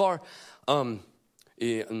 well, this car,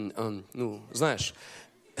 знаешь,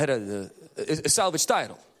 had a salvage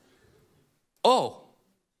title. Oh,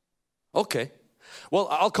 okay. Well,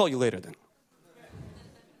 I'll call you later then.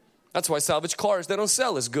 That's why salvage cars, they don't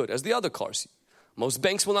sell as good as the other cars. Most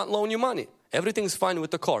banks will not loan you money. Everything's fine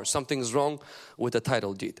with the car. Something's wrong with the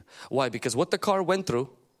title deed. Why? Because what the car went through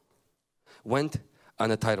went on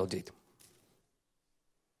a title deed.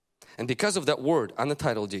 And because of that word on the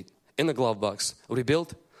title deed, in the glove box,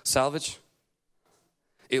 rebuilt, salvage,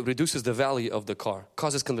 it reduces the value of the car,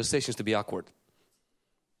 causes conversations to be awkward,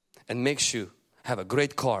 and makes you have a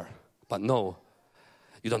great car, but no,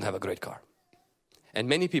 you don't have a great car. And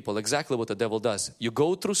many people, exactly what the devil does, you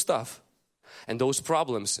go through stuff and those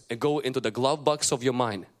problems go into the glove box of your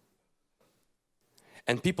mind.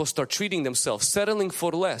 And people start treating themselves, settling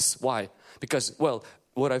for less. Why? Because, well,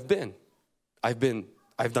 what I've done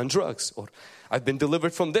drugs, or I've been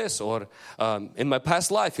delivered from this, or in my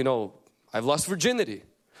past life, I've lost virginity.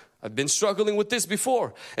 I've been struggling with this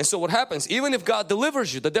before. And so what happens, even if God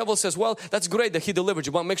delivers you, the devil says, well, that's great that He delivered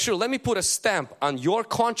you, but make sure, let me put a stamp on your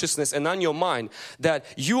consciousness and on your mind that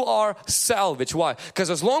you are salvage. Why?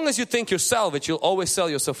 Because as long as you think you're salvage, you'll always sell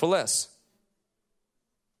yourself for less.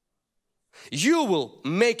 You will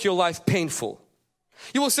make your life painful.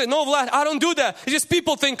 You will say, no, Vlad, I don't do that. It's just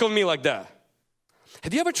people think of me like that.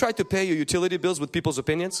 Have you ever tried to pay your utility bills with people's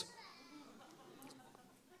opinions?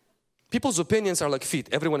 People's opinions are like feet.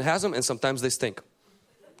 Everyone has them and sometimes they stink.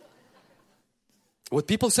 What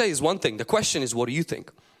people say is one thing. The question is, what do you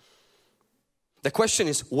think? The question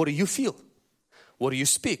is, what do you feel? What do you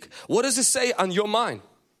speak? What does it say on your mind?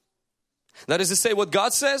 Now, does it say what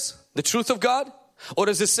God says? The truth of God? Or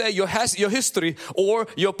does it say your history or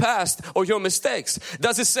your past or your mistakes?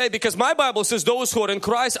 Does it say, because my Bible says those who are in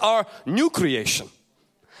Christ are new creation.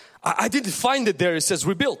 I didn't find it there. It says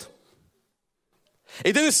rebuilt.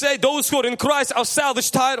 It didn't say those who are in Christ are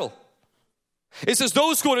salvage title. It says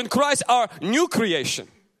those who are in Christ are new creation.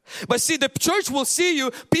 But see, the church will see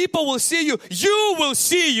you, people will see you, you will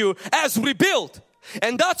see you as rebuilt.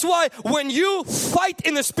 And that's why when you fight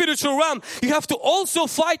in the spiritual realm, you have to also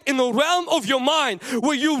fight in the realm of your mind,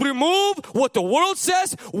 where you remove what the world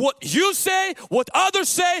says, what you say, what others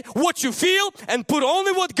say, what you feel, and put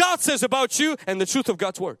only what God says about you and the truth of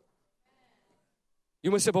God's word. You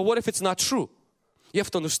may say, but what if it's not true? You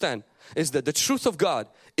have to understand is that the truth of God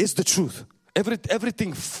is the truth.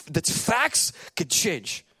 Everything that's facts can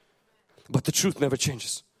change, but the truth never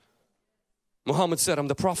changes. Muhammad said, I'm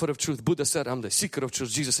the prophet of truth. Buddha said, I'm the seeker of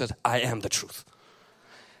truth. Jesus said, I am the truth.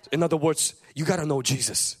 In other words, you got to know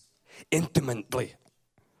Jesus intimately,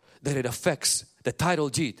 that it affects the title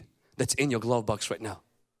deed that's in your glove box right now.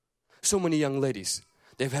 So many young ladies,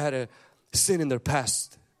 they've had a sin in their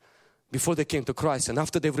past before they came to Christ and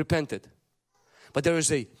after they've repented. But there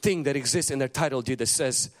is a thing that exists in their title deed that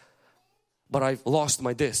says, but I've lost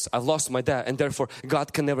my this, I've lost my that, and therefore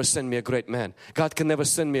God can never send me a great man. God can never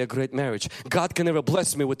send me a great marriage. God can never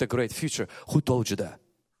bless me with a great future. Who told you that?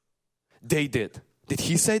 They did. Did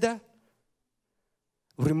He say that?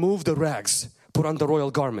 Remove the rags, put on the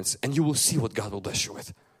royal garments, and you will see what God will bless you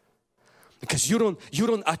with. Because you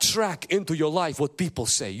don't attract into your life what people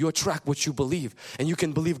say. You attract what you believe. And you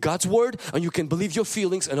can believe God's word, and you can believe your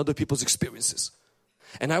feelings and other people's experiences.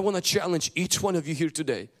 And I want to challenge each one of you here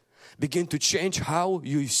today begin to change how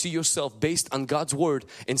you see yourself based on God's word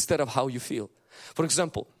instead of how you feel. For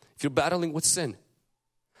example, if you're battling with sin,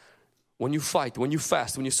 when you fight, when you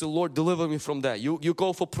fast, when you say, Lord, deliver me from that, you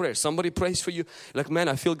go for prayer. Somebody prays for you, like, man,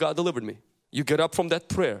 I feel God delivered me. You get up from that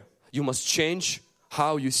prayer. You must change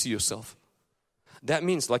how you see yourself. That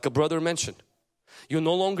means, like a brother mentioned, you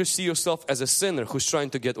no longer see yourself as a sinner who's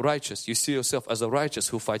trying to get righteous. You see yourself as a righteous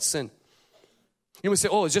who fights sin. You may say,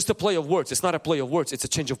 oh, it's just a play of words. It's not a play of words. It's a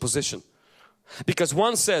change of position. Because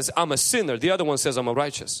one says, I'm a sinner. The other one says, I'm a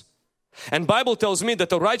righteous. And Bible tells me that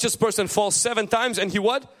the righteous person falls 7 times and he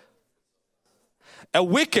what? A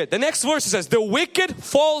wicked. The next verse says, the wicked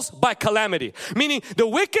falls by calamity. Meaning the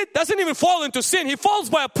wicked doesn't even fall into sin. He falls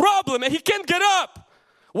by a problem and he can't get up.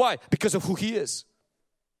 Why? Because of who he is.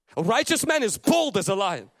 A righteous man is bold as a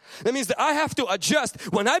lion. That means that I have to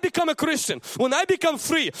adjust. When I become a Christian, when I become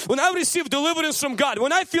free, when I receive deliverance from God,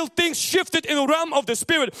 when I feel things shifted in the realm of the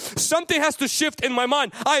Spirit, something has to shift in my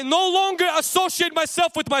mind. I no longer associate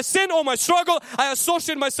myself with my sin or my struggle. I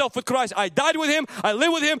associate myself with Christ. I died with Him. I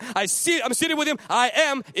live with Him. I'm seated with Him. I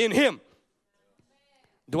am in Him.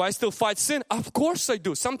 Do I still fight sin? Of course I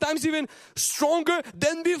do. Sometimes even stronger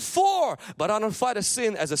than before. But I don't fight a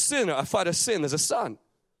sin as a sinner. I fight a sin as a son.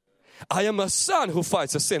 I am a son who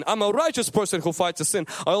fights a sin. I'm a righteous person who fights a sin.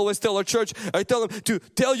 I always tell our church, I tell them to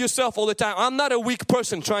tell yourself all the time, I'm not a weak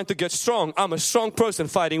person trying to get strong. I'm a strong person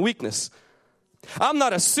fighting weakness. I'm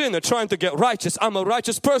not a sinner trying to get righteous. I'm a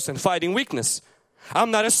righteous person fighting weakness. I'm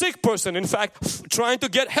not a sick person, in fact, trying to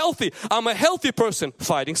get healthy. I'm a healthy person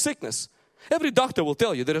fighting sickness. Every doctor will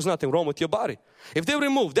tell you there is nothing wrong with your body. If they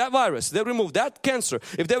remove that virus, they remove that cancer,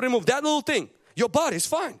 if they remove that little thing, your body is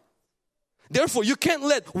fine. Therefore, you can't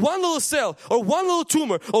let one little cell or one little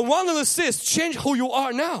tumor or one little cyst change who you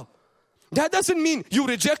are now. That doesn't mean you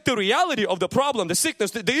reject the reality of the problem, the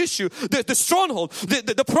sickness, the issue, the stronghold,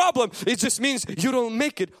 the problem. It just means you don't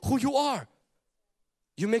make it who you are.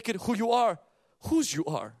 You make it who you are, whose you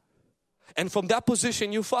are. And from that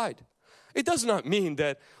position you fight. It does not mean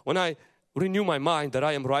that when I renew my mind that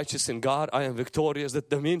I am righteous in God, I am victorious.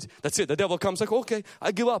 That means that's it. The devil comes like, okay,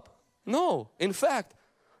 I give up. No, in fact,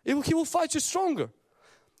 he will fight you stronger.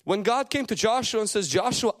 When God came to Joshua and says,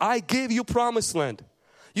 Joshua, I gave you promised land.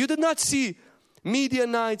 You did not see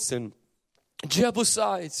Midianites and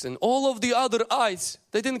Jebusites and all of the other ites.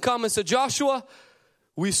 They didn't come and say, Joshua,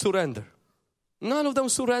 we surrender. None of them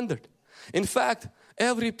surrendered. In fact,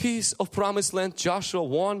 every piece of promised land Joshua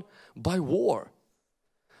won by war.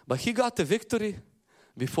 But he got the victory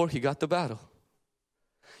before he got the battle.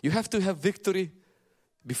 You have to have victory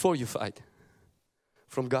before you fight.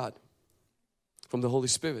 From God, from the Holy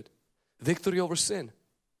Spirit. Victory over sin.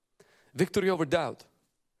 Victory over doubt.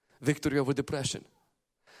 Victory over depression.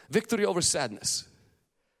 Victory over sadness.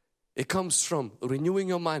 It comes from renewing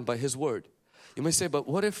your mind by His Word. You may say, but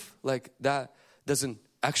what if like that doesn't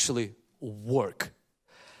actually work?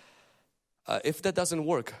 If that doesn't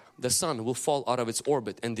work, the sun will fall out of its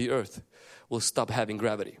orbit and the earth will stop having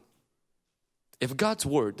gravity. If God's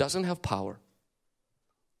Word doesn't have power,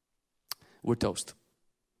 we're toast.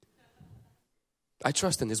 I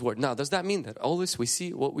trust in His Word. Now, does that mean that always we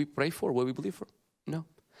see what we pray for, what we believe for? No.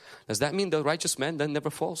 Does that mean the righteous man then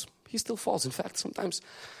never falls? He still falls. In fact, sometimes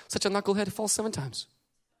such a knucklehead falls 7 times.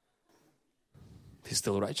 He's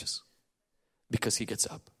still righteous because he gets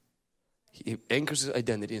up. He anchors his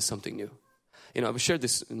identity in something new. You know, I've shared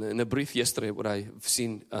this in a brief yesterday what I've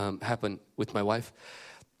seen happen with my wife.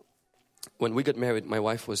 When we got married, my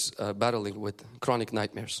wife was battling with chronic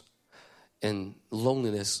nightmares and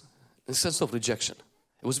loneliness, a sense of rejection.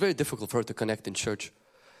 It was very difficult for her to connect in church,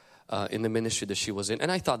 in the ministry that she was in.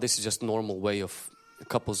 And I thought this is just normal way of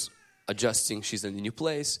couples adjusting. She's in a new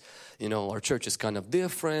place. You know, our church is kind of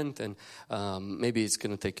different, and maybe it's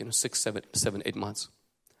going to take 6, 7, 8 months.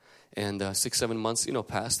 And 6, 7 months,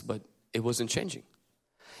 passed, but it wasn't changing.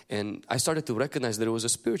 And I started to recognize that it was a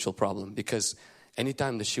spiritual problem, because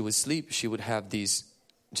anytime that she would sleep, she would have these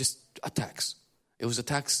just attacks. It was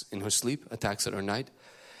attacks in her sleep, attacks at her night.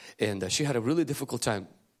 And she had a really difficult time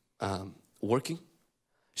working.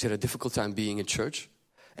 She had a difficult time being in church,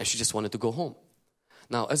 and she just wanted to go home.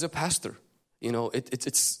 Now, as a pastor,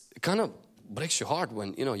 it kind of breaks your heart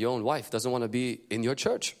when, your own wife doesn't want to be in your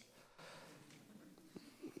church.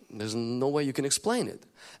 There's no way you can explain it.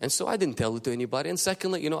 And so I didn't tell it to anybody. And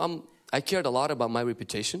secondly, I cared a lot about my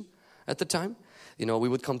reputation at the time. We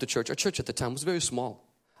would come to church. Our church at the time was very small.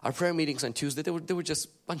 Our prayer meetings on Tuesday, they were just a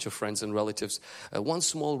bunch of friends and relatives. One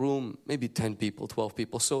small room, maybe 10 people, 12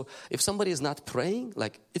 people. So if somebody is not praying,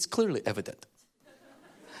 it's clearly evident.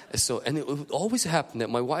 And it would always happen that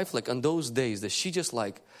my wife, on those days, that she just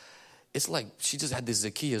it's like she just had this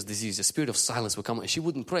Zacchaeus disease. The spirit of silence would come and she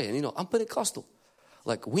wouldn't pray. And I'm Pentecostal.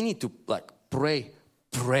 Like, we need to pray.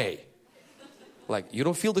 Like, you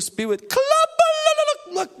don't feel the spirit.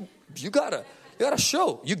 Like, you gotta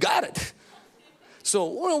show. You got it.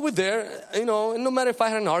 So, we're there, and no matter if I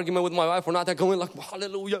had an argument with my wife or not, I'm going like,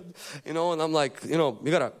 hallelujah, and I'm like, you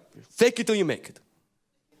gotta fake it till you make it.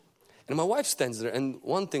 And my wife stands there, and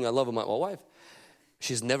one thing I love about my wife,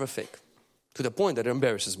 she's never fake, to the point that it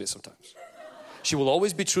embarrasses me sometimes. She will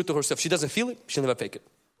always be true to herself. She doesn't feel it, she'll never fake it.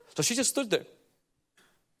 So she just stood there.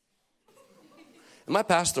 And my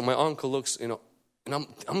pastor, my uncle looks, and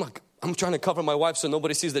I'm trying to cover my wife so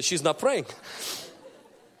nobody sees that she's not praying.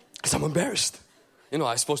 Because I'm embarrassed.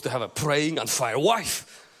 I'm supposed to have a praying on fire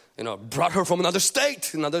wife. Brought her from another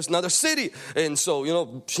state, another city. And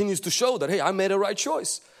so, she needs to show that, hey, I made a right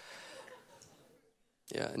choice.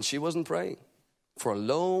 Yeah, and she wasn't praying for a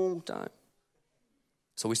long time.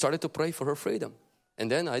 So we started to pray for her freedom. And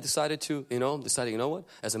then I decided you know what?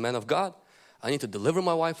 As a man of God, I need to deliver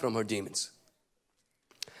my wife from her demons.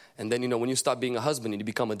 And then, when you stop being a husband and you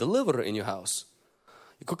become a deliverer in your house,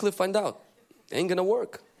 you quickly find out it ain't gonna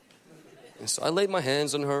work. And so I laid my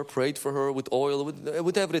hands on her, prayed for her with oil,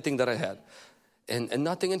 with everything that I had. And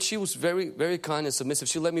nothing, and she was very, very kind and submissive.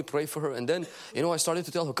 She let me pray for her. And then, I started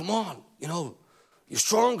to tell her, come on, you're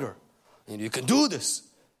stronger. And you can do this.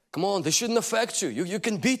 Come on, this shouldn't affect you. You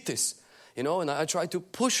can beat this. And I tried to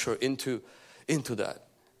push her into that.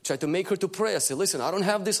 Tried to make her to pray. I said, listen, I don't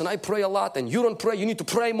have this and I pray a lot and you don't pray. You need to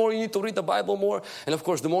pray more. You need to read the Bible more. And of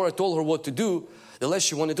course, the more I told her what to do, the less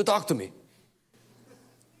she wanted to talk to me.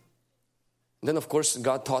 Then, of course,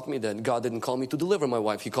 God taught me that God didn't call me to deliver my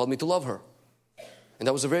wife. He called me to love her. And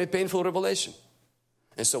that was a very painful revelation.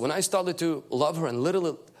 And so when I started to love her and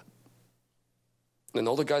literally, and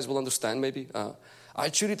all the guys will understand maybe, I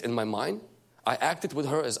treated in my mind, I acted with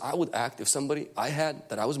her as I would act if somebody I had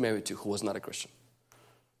that I was married to who was not a Christian.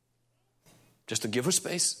 Just to give her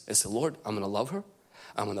space and say, Lord, I'm going to love her.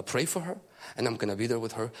 I'm going to pray for her. And I'm going to be there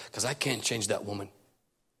with her because I can't change that woman.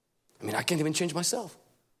 I can't even change myself.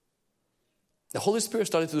 The Holy Spirit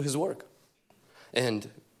started to do His work. And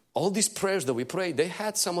all these prayers that we prayed, they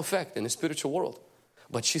had some effect in the spiritual world.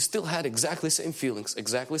 But she still had exactly the same feelings,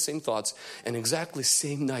 exactly the same thoughts, and exactly the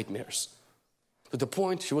same nightmares. To the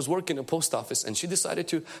point, she was working in a post office and she decided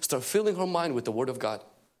to start filling her mind with the Word of God.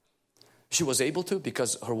 She was able to,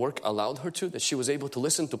 because her work allowed her to, that she was able to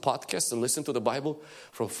listen to podcasts and listen to the Bible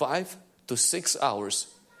from 5 to 6 hours,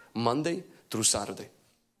 Monday through Saturday,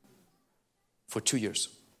 for 2 years.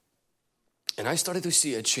 And I started to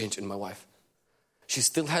see a change in my wife. She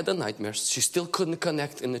still had the nightmares. She still couldn't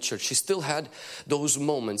connect in the church. She still had those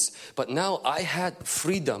moments. But now I had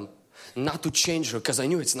freedom not to change her because I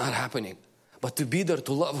knew it's not happening. But to be there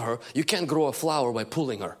to love her, you can't grow a flower by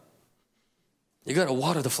pulling her. You got to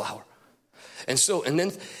water the flower. And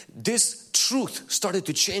then this truth started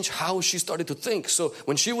to change how she started to think. So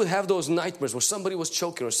when she would have those nightmares where somebody was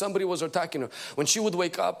choking her, somebody was attacking her, when she would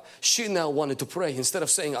wake up, she now wanted to pray. Instead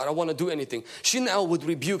of saying, I don't want to do anything, she now would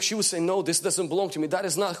rebuke. She would say, no, this doesn't belong to me. That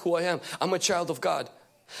is not who I am. I'm a child of God.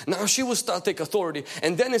 Now she would start to take authority.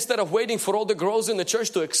 And then instead of waiting for all the girls in the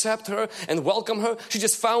church to accept her and welcome her, she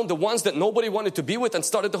just found the ones that nobody wanted to be with and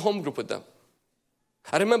started the home group with them.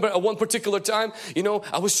 I remember at one particular time,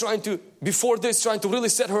 I was trying to really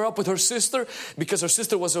set her up with her sister because her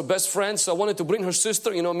sister was her best friend. So I wanted to bring her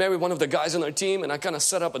sister, marry one of the guys on our team. And I kind of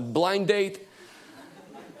set up a blind date.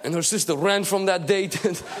 And her sister ran from that date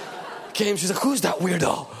and came. She's like, who's that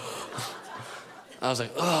weirdo? I was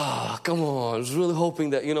like, come on. I was really hoping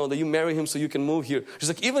that, that you marry him so you can move here. She's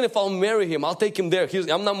like, even if I'll marry him, I'll take him there.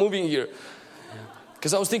 I'm not moving here.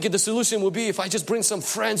 Because I was thinking the solution would be if I just bring some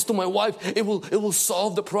friends to my wife, it will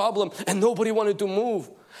solve the problem. And nobody wanted to move.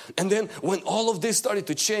 And then when all of this started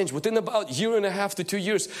to change, within about 1.5 to 2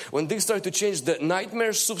 years, when things started to change, the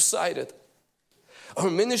nightmares subsided. Her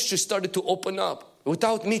ministry started to open up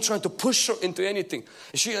without me trying to push her into anything.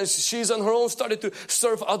 She's on her own, started to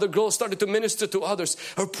serve other girls, started to minister to others.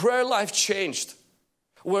 Her prayer life changed.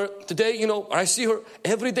 Where today, I see her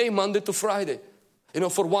every day, Monday to Friday.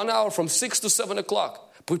 For 1 hour from 6 to 7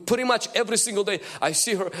 o'clock. Pretty much every single day I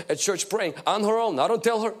see her at church praying on her own. I don't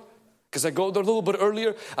tell her because I go there a little bit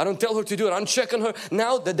earlier. I don't tell her to do it. I'm checking her.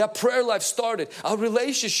 Now that prayer life started, our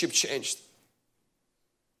relationship changed.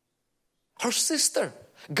 Her sister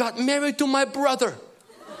got married to my brother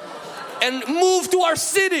and moved to our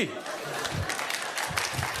city.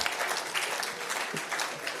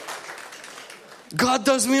 God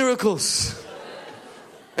does miracles.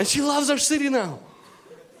 And she loves our city now.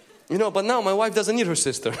 But now my wife doesn't need her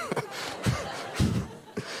sister.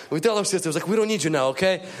 We tell our sisters, we don't need you now,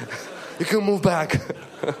 okay? You can move back.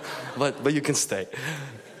 but you can stay.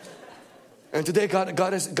 And today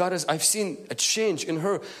God has, I've seen a change in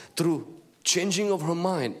her through changing of her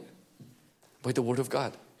mind by the Word of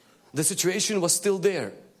God. The situation was still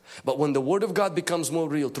there. But when the Word of God becomes more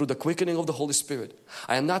real through the quickening of the Holy Spirit,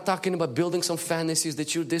 I am not talking about building some fantasies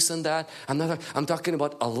that you're this and that. I'm talking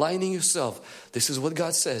about aligning yourself. This is what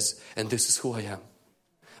God says and this is who I am.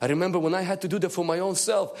 I remember when I had to do that for my own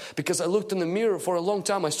self, because I looked in the mirror for a long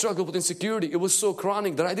time. I struggled with insecurity. It was so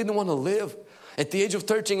chronic that I didn't want to live. At the age of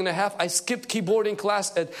 13 and a half, I skipped keyboarding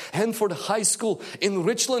class at Hanford High School in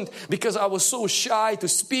Richland because I was so shy to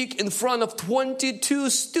speak in front of 22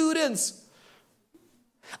 students.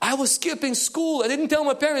 I was skipping school. I didn't tell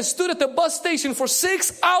my parents. Stood at the bus station for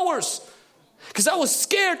 6 hours because I was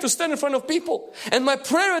scared to stand in front of people. And my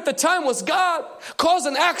prayer at the time was, God, cause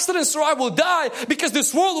an accident so I will die, because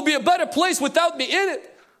this world will be a better place without me in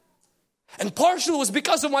it. And partially was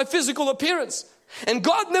because of my physical appearance. And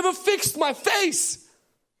God never fixed my face.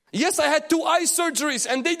 Yes, I had 2 eye surgeries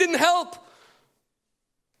and they didn't help.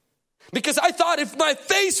 Because I thought if my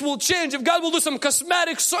face will change, if God will do some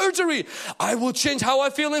cosmetic surgery, I will change how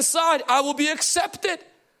I feel inside. I will be accepted.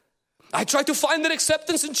 I tried to find that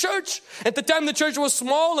acceptance in church. At the time the church was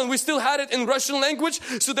small and we still had it in Russian language.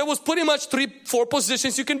 So there was pretty much 3-4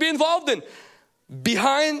 positions you can be involved in.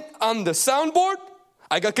 Behind on the soundboard,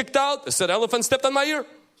 I got kicked out. They said elephant stepped on my ear.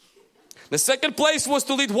 The second place was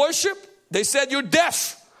to lead worship. They said you're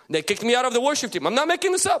deaf. They kicked me out of the worship team. I'm not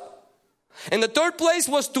making this up. And the third place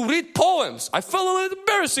was to read poems. I felt a little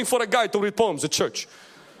embarrassing for a guy to read poems at church.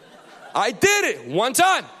 I did it one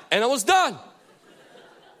time and I was done.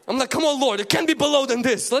 I'm like, come on Lord, it can't be below than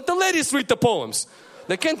this. Let the ladies read the poems.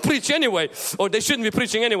 They can't preach anyway, or they shouldn't be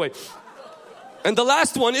preaching anyway. And the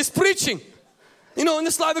last one is preaching. You know, in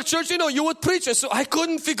the Slavic church, you would preach. And so I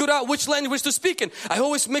couldn't figure out which language to speak in. I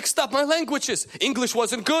always mixed up my languages. English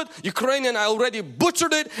wasn't good. Ukrainian, I already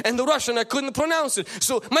butchered it. And the Russian, I couldn't pronounce it.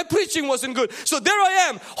 So my preaching wasn't good. So there I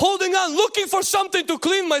am, holding on, looking for something to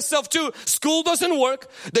clean myself to. School doesn't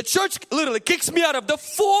work. The church literally kicks me out of the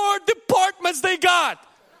 4 departments they got.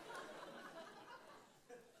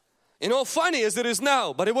 You know, funny as it is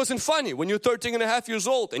now, but it wasn't funny when you're 13 and a half years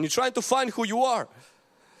old and you're trying to find who you are.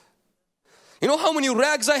 You know how many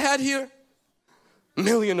rags I had here? 1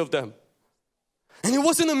 million of them. And it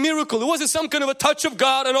wasn't a miracle. It wasn't some kind of a touch of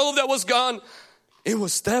God and all of that was gone. It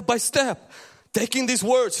was step by step. Taking these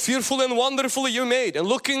words, fearful and wonderfully you made, and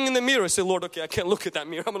looking in the mirror. Say, Lord, okay, I can't look at that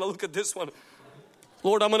mirror. I'm going to look at this one.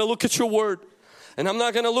 Lord, I'm going to look at your word. And I'm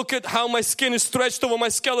not going to look at how my skin is stretched over my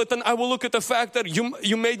skeleton. I will look at the fact that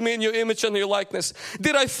you made me in your image and your likeness.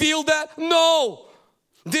 Did I feel that? No.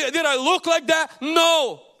 Did I look like that?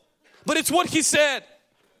 No. But it's what He said.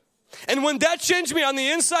 And when that changed me on the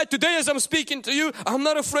inside, today as I'm speaking to you, I'm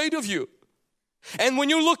not afraid of you. And when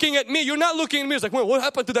you're looking at me, you're not looking at me. It's like, well, what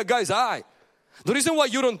happened to that guy's eye? The reason why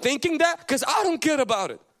you don't thinking that, because I don't care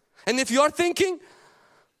about it. And if you are thinking,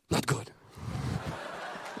 not good.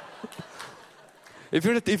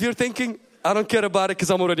 If you're thinking, I don't care about it because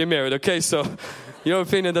I'm already married, okay? So your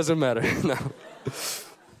opinion doesn't matter. No.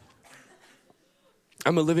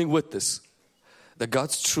 I'm a living witness that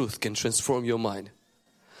God's truth can transform your mind.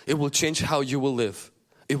 It will change how you will live.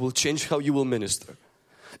 It will change how you will minister.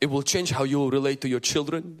 It will change how you will relate to your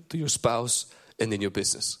children, to your spouse, and in your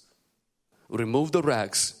business. Remove the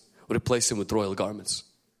rags, replace them with royal garments.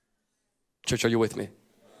 Church, are you with me?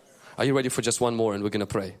 Are you ready for just one more and we're going to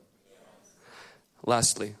pray?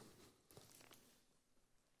 Lastly,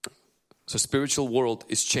 so spiritual world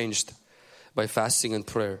is changed by fasting and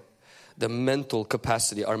prayer. The mental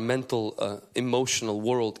capacity, our mental, emotional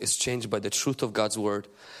world is changed by the truth of God's word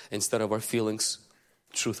instead of our feelings,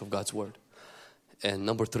 truth of God's word. And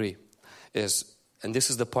number 3 is, and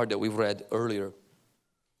this is the part that we read earlier.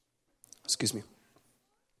 Excuse me.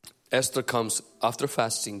 Esther comes after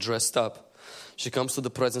fasting, dressed up. She comes to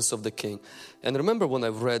the presence of the king. And remember when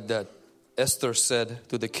I've read that Esther said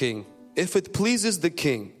to the king, if it pleases the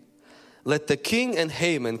king, let the king and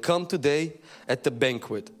Haman come today at the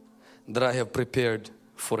banquet that I have prepared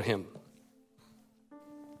for him.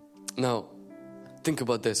 Now, think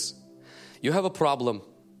about this. You have a problem.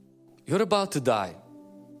 You're about to die.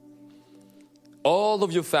 All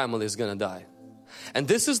of your family is going to die. And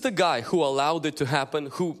this is the guy who allowed it to happen,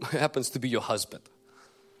 who happens to be your husband.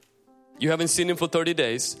 You haven't seen him for 30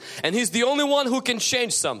 days. And he's the only one who can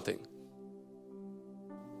change something.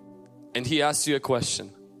 And he asks you a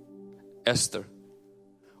question. Esther,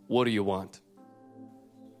 what do you want?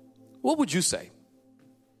 What would you say?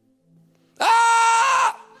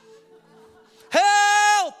 Ah!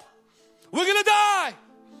 Help! We're gonna die!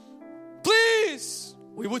 Please!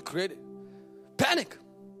 We would create it. panic.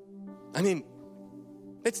 I mean,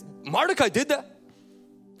 Mordecai did that.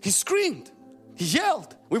 He screamed. He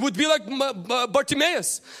yelled. We would be like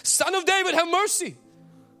Bartimaeus, Son of David, have mercy.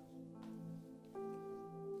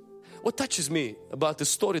 What touches me about this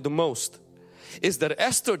story the most is that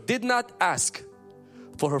Esther did not ask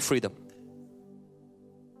for her freedom.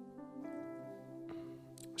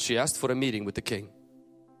 She asked for a meeting with the king.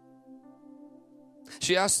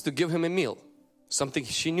 She asked to give him a meal, something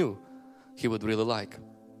she knew he would really like.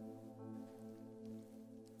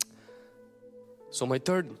 So my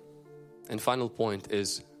third and final point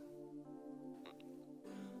is,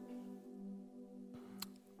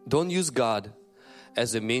 don't use God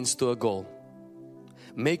as a means to a goal.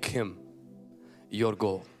 Make Him your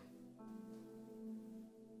goal.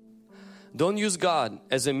 Don't use God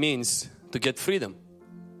as a means to get freedom.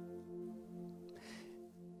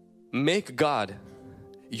 Make God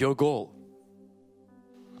your goal.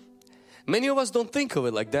 Many of us don't think of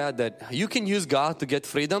it like that you can use God to get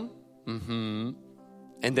freedom. And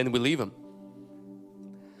then we leave Him.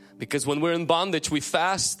 Because when we're in bondage, we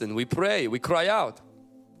fast and we pray, we cry out.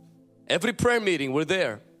 Every prayer meeting, we're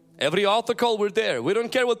there. Every altar call, we're there. We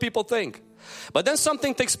don't care what people think. But then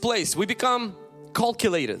something takes place. We become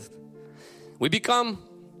calculated. We become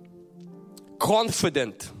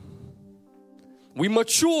confident. We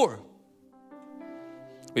mature.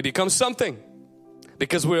 We become something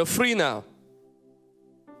because we're free now.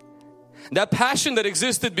 That passion that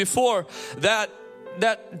existed before, that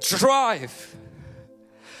drive,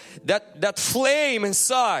 that flame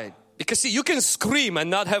inside. Because see, you can scream and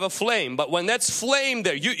not have a flame, but when that's flame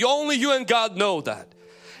there, only you and God know that.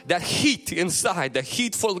 That heat inside, the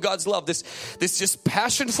heat for God's love, this just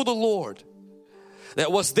passion for the Lord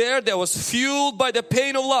that was there, that was fueled by the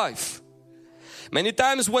pain of life. Many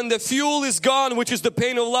times when the fuel is gone, which is the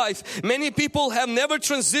pain of life, many people have never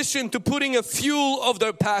transitioned to putting a fuel of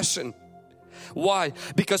their passion. Why?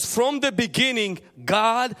 Because from the beginning,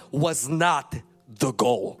 God was not the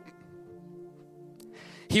goal.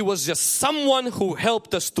 He was just someone who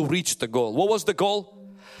helped us to reach the goal. What was the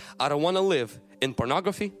goal? I don't want to live in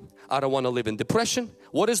pornography. I don't want to live in depression.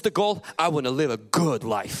 What is the goal? I want to live a good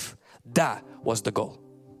life. That was the goal.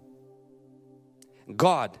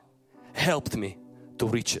 God helped me to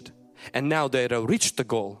reach it. And now that I reached the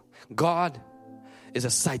goal, God is a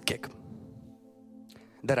sidekick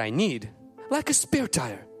that I need, like a spare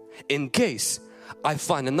tire, in case I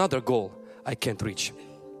find another goal I can't reach.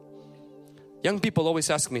 Young people always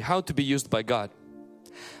ask me how to be used by God.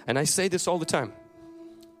 And I say this all the time.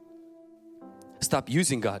 Stop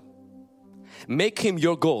using God. Make Him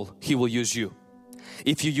your goal. He will use you.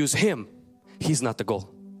 If you use Him, He's not the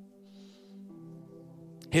goal.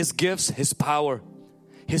 His gifts, His power,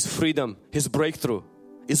 His freedom, His breakthrough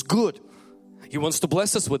is good. He wants to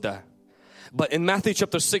bless us with that. But in Matthew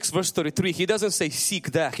chapter 6 verse 33, He doesn't say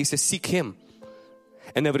seek that. He says seek Him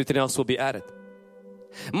and everything else will be added.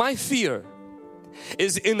 My fear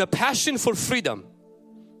is in the passion for freedom,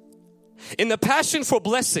 in the passion for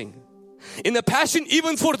blessing, in the passion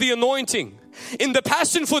even for the anointing, in the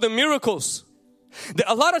passion for the miracles.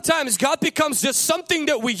 A lot of times God becomes just something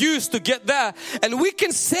that we use to get that, and we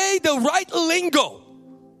can say the right lingo,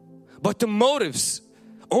 but the motives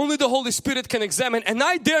only the Holy Spirit can examine. And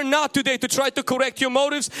I dare not today to try to correct your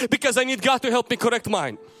motives, because I need God to help me correct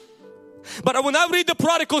mine. But when I read the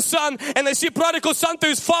prodigal son and I see prodigal son to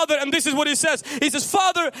his father, and this is what he says. He says,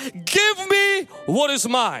 Father, give me what is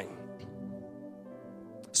mine.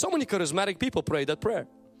 So many charismatic people pray that prayer.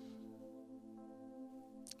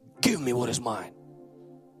 Give me what is mine.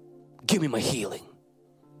 Give me my healing.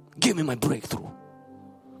 Give me my breakthrough.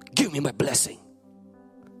 Give me my blessing.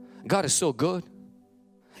 God is so good.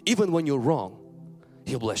 Even when you're wrong,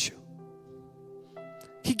 He'll bless you.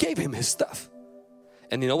 He gave him his stuff.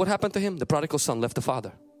 And you know what happened to him? The prodigal son left the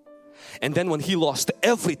father. And then when he lost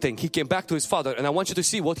everything, he came back to his father. And I want you to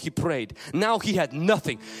see what he prayed. Now he had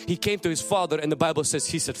nothing. He came to his father, and the Bible says,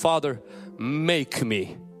 he said, Father, make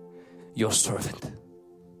me your servant.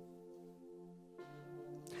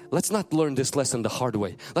 Let's not learn this lesson the hard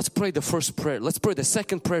way. Let's pray the first prayer. Let's pray the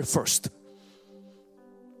second prayer first.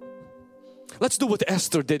 Let's do what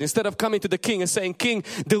Esther did. Instead of coming to the king and saying, King,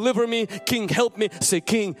 deliver me. King, help me. Say,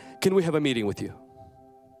 King, can we have a meeting with you?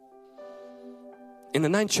 In the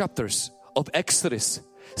 9 chapters of Exodus,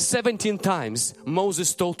 17 times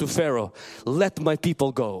Moses told to Pharaoh, let my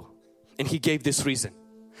people go. And he gave this reason.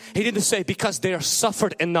 He didn't say, because they are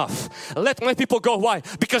suffered enough. Let my people go. Why?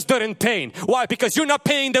 Because they're in pain. Why? Because you're not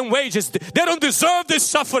paying them wages. They don't deserve this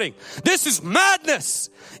suffering. This is madness.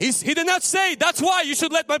 He did not say, that's why you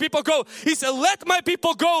should let my people go. He said, let my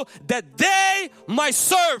people go that they might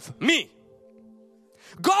serve me.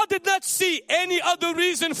 God did not see any other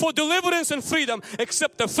reason for deliverance and freedom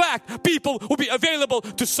except the fact people will be available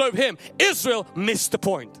to serve Him. Israel missed the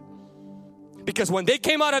point. Because when they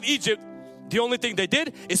came out of Egypt, the only thing they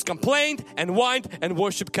did is complained and whined and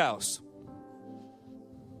worship cows.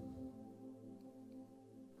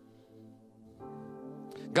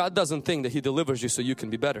 God doesn't think that He delivers you so you can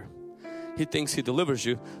be better. He thinks He delivers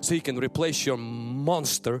you so He can replace your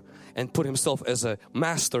monster and put Himself as a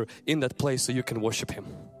master in that place so you can worship Him.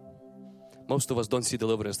 Most of us don't see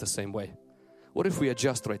deliverance the same way. What if we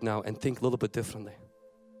adjust right now and think a little bit differently?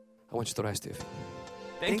 I want you to rise to your feet.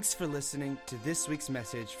 Thanks for listening to this week's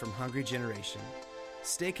message from Hungry Generation.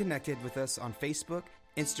 Stay connected with us on Facebook,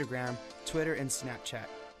 Instagram, Twitter, and Snapchat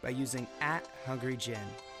by using @HungryGen.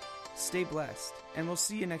 Stay blessed, and we'll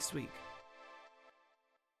see you next week.